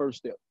did the first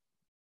step.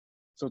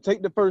 So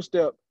take the first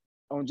step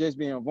on just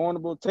being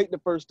vulnerable. Take the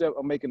first step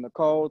of making the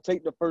call.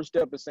 Take the first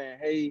step of saying,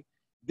 hey,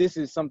 this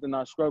is something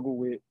I struggle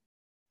with.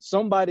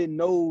 Somebody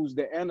knows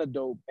the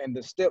antidote and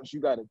the steps you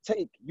got to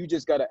take. You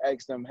just got to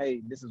ask them,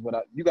 hey, this is what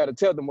you got to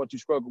tell them what you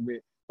struggle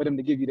with for them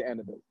to give you the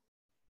antidote.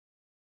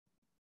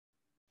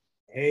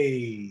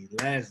 Hey,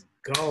 let's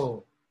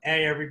go.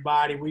 Hey,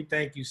 everybody, we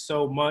thank you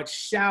so much.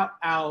 Shout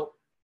out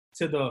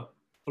to the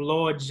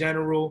Floor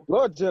General.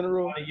 Floor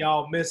General.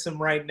 Y'all miss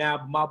him right now,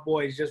 but my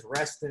boy is just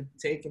resting,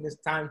 taking his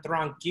time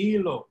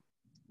tranquilo.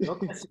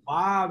 Look at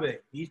Bobby.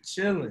 He's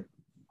chilling.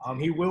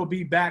 He will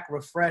be back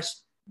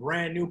refreshed,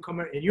 brand new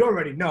coming. And you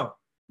already know,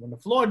 when the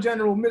Floor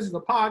General misses a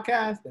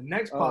podcast, the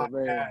next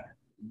podcast,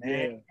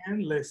 man,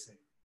 and listen.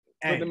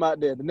 Put him out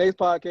there. The next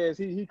podcast,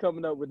 he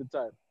coming up with the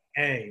title.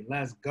 Hey,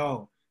 let's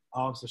go.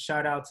 So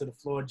shout out to the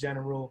Floor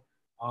General.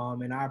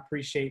 And I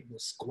appreciate the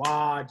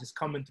squad just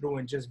coming through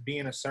and just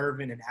being a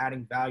servant and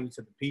adding value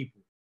to the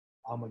people.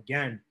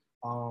 Again,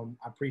 I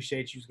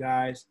appreciate you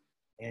guys.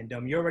 And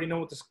you already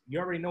know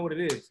what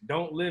it is.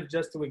 Don't live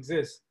just to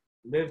exist.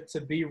 Live to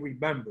be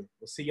remembered.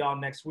 We'll see y'all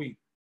next week.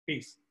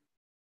 Peace.